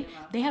Italy, thinking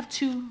about they have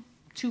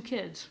two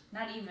kids.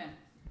 Not even.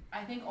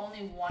 I think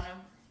only one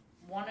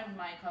of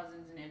my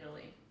cousins in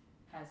Italy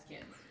has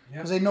kids.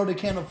 because they know they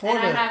can't afford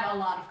And I it. have a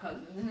lot of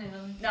cousins in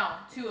Italy. No,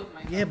 2 of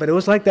my cousins. Yeah, but it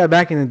was like that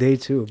back in the day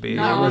too, baby.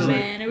 No, it wasn't.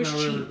 man, it was No,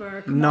 really.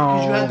 cheaper. No.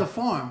 Because you had the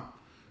farm.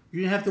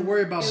 You didn't have to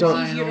worry about It was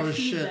buying easier all to this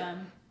feed shit.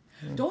 them.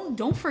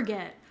 Don't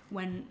forget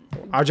when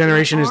Our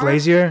generation is our-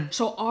 lazier.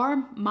 So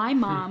my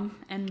mom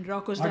and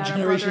Rocco's Our dad, our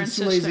brother generation and is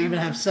too lazy sister, to even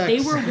have sex.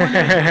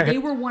 they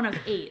were one of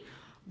 8.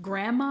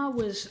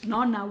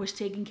 Nonna was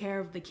taking care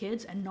of the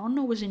kids, and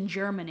Nonna was in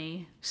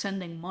Germany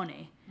sending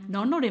money.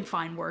 Nonna didn't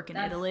find work in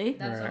Italy.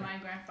 That's Right. what my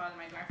grandfather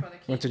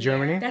came Went to here.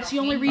 Germany? That's the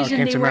No, only he reason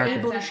came they to were America.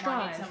 able to sent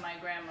money strive. to my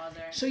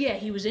grandmother. So yeah,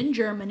 he was in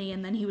Germany,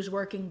 and then he was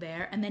working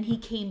there, and then he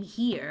came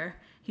here.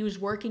 He was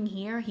working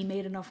here. He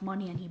made enough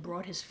money, and he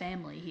brought his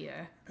family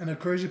here. And the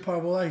crazy part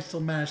of all that, he still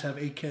managed to have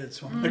 8 kids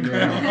from the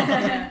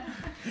grandma.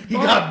 He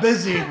got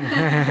busy.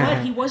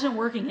 But he wasn't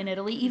working in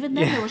Italy. Even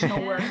then, there was no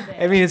work there.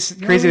 I mean, it's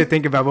crazy to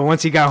think about, but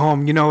once he got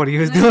home, you know what he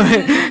was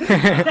doing.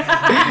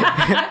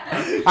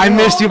 I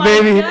missed you, my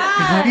baby.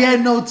 God. He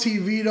had no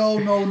TV though,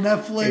 no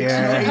Netflix,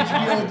 Yeah. no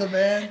HBO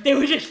demand, They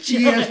were just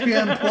chilling.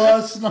 ESPN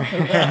Plus, none of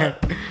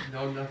that.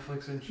 No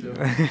Netflix and chill.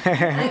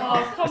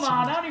 Oh, come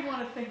on. I don't even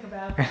want to think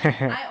about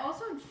that. I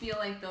also feel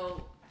like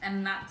though,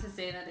 and not to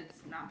say that it's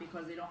not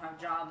because they don't have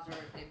jobs or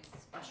it's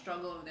a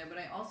struggle over there, but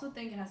I also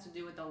think it has to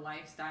do with the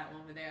lifestyle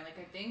over there. Like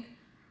I think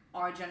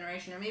our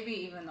generation, or maybe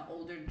even the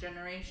older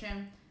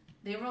generation,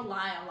 they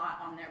rely a lot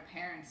on their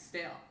parents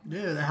still.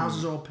 Yeah, the house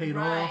is all paid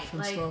off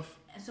and like, stuff.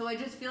 So I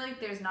just feel like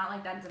there's not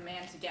like that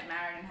demand to get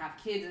married and have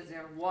kids as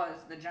there was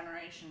the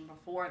generation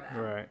before that.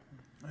 Right.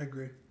 I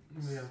agree.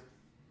 Yeah.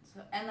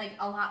 So, and like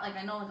a lot, like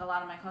I know like a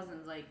lot of my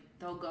cousins, like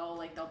they'll go,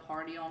 like they'll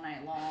party all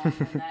night long, and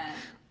then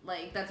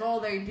like that's all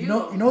they do. You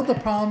know what the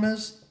problem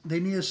is? They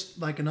need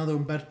like another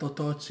Umberto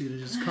Tozzi to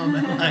just come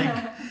and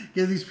like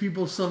give these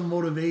people some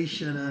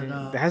motivation and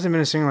There hasn't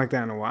been a singer like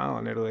that in a while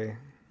in Italy.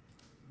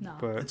 No.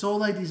 But It's all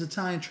like these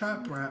Italian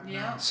trap rap now.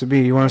 Yeah.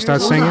 Sabi, you want to start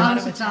There's What was the singing?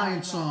 hottest Italian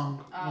Italian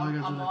song? While you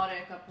guys are there? Amore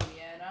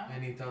Capoliera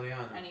And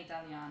Italiano. and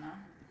Italiana.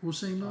 Who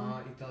sang those?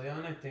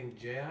 Italiano, I think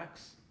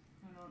J-Ax.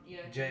 I don't, yeah,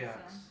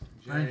 J-Ax.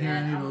 I didn't hear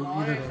And any of those,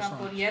 Amore either of those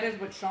songs. Capoliera is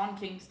with Sean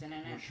Kingston in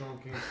it. Sean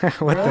King.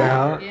 What the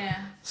hell?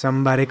 Yeah.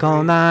 Somebody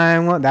call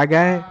 911. That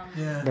guy?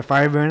 Yeah. The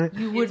fire burner?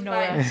 You would It's know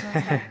by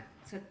that.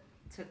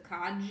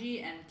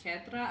 Takagi and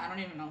Ketra. I don't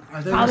even know.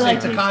 I think I we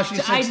like say to-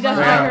 Takashi I 6ix9ine.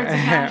 definitely heard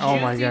Yeah. Takashi. Oh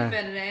my Giusy God.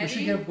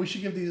 Ferretti. We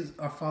should give these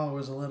our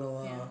followers a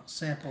little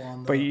sample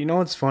on. But you know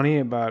what's funny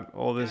about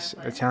all this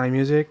Italian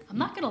music? I'm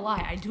not gonna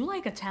lie, I do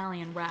like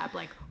Italian rap,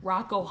 like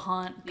Rocco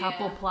Hunt, Yeah.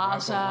 Capo Rocco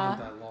Plaza.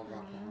 Hunt, I love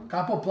Rocco Hunt.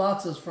 Capo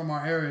Plaza's from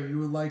our area. You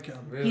would like him.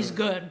 Really? He's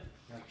good.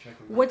 Yeah, check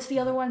him out. What's the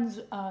other ones?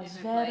 Is it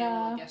playable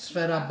Sveta. against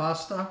Sveta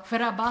Basta.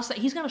 Fera Basta.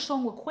 He's got a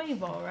song with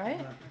Quavo,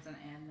 right? It's an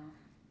ad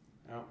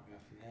though. Oh,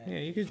 yeah. Yeah,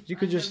 you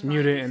could just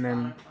mute it and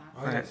then.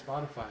 Oh, yeah,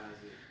 Spotify has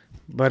it.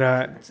 But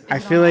Is I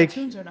it feel on like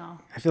iTunes or no?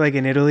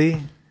 in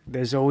Italy,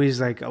 there's always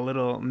like a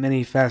little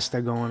mini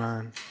festa going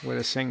on with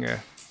a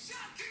singer.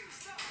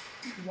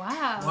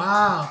 Wow.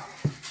 Wow.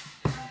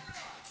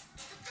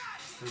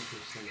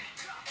 Interesting.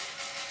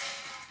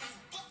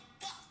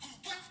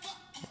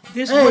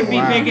 This Hey. would be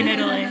Wow. big in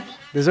Italy.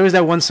 There's always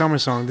that one summer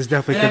song. This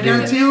definitely And I could be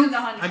guarantee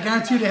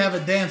it. you, they have a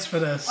dance for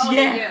this. Oh,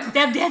 Yeah, yeah. they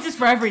have dances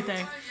for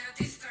everything.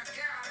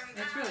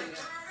 That's really good.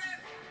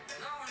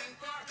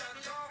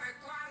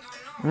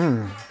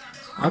 On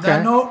Okay.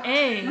 that note,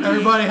 Hey,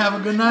 everybody have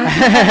a good night.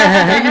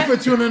 Thank you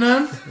for tuning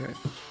in.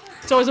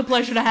 it's always a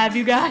pleasure to have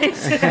you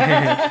guys.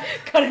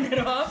 Cutting it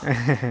off.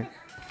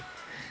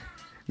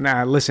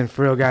 Nah, listen,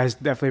 for real, guys,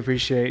 definitely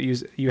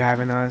appreciate you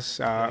having us.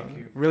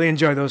 Really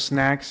enjoy those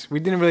snacks. We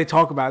didn't really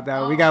talk about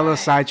that. We got a little Alright.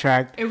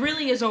 sidetracked. It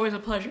really is always a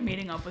pleasure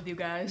meeting up with you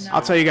guys.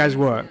 I'll tell you guys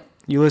what.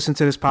 You listen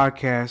to this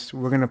podcast,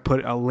 we're going to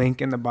put a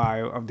link in the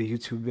bio of the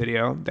YouTube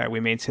video that we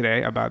made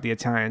today about the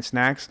Italian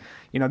snacks.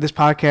 You know, this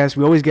podcast,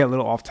 we always get a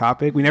little off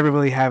topic. We never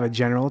really have a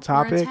general We're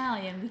topic.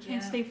 Italian. We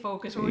can't stay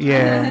focused. We're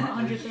Yeah. talking about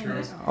 100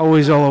 things.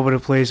 Always all over the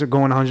place, or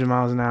going 100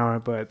 miles an hour.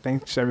 But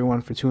thanks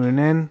everyone for tuning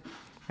in,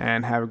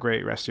 and have a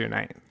great rest of your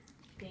night.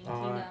 Thank you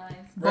Alright. guys.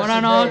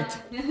 Buonanotte.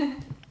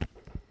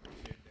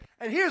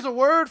 And here's a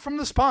word from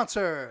the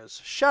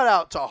sponsors. Shout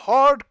out to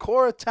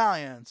Hardcore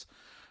Italians.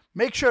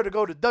 Make sure to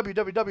go to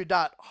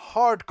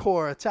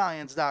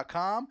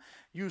www.hardcoreitalians.com.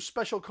 Use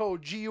special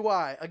code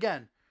GUI.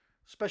 Again,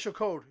 special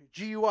code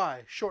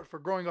GUI, short for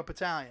Growing Up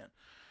Italian,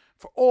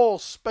 for all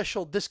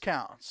special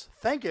discounts.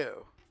 Thank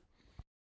you.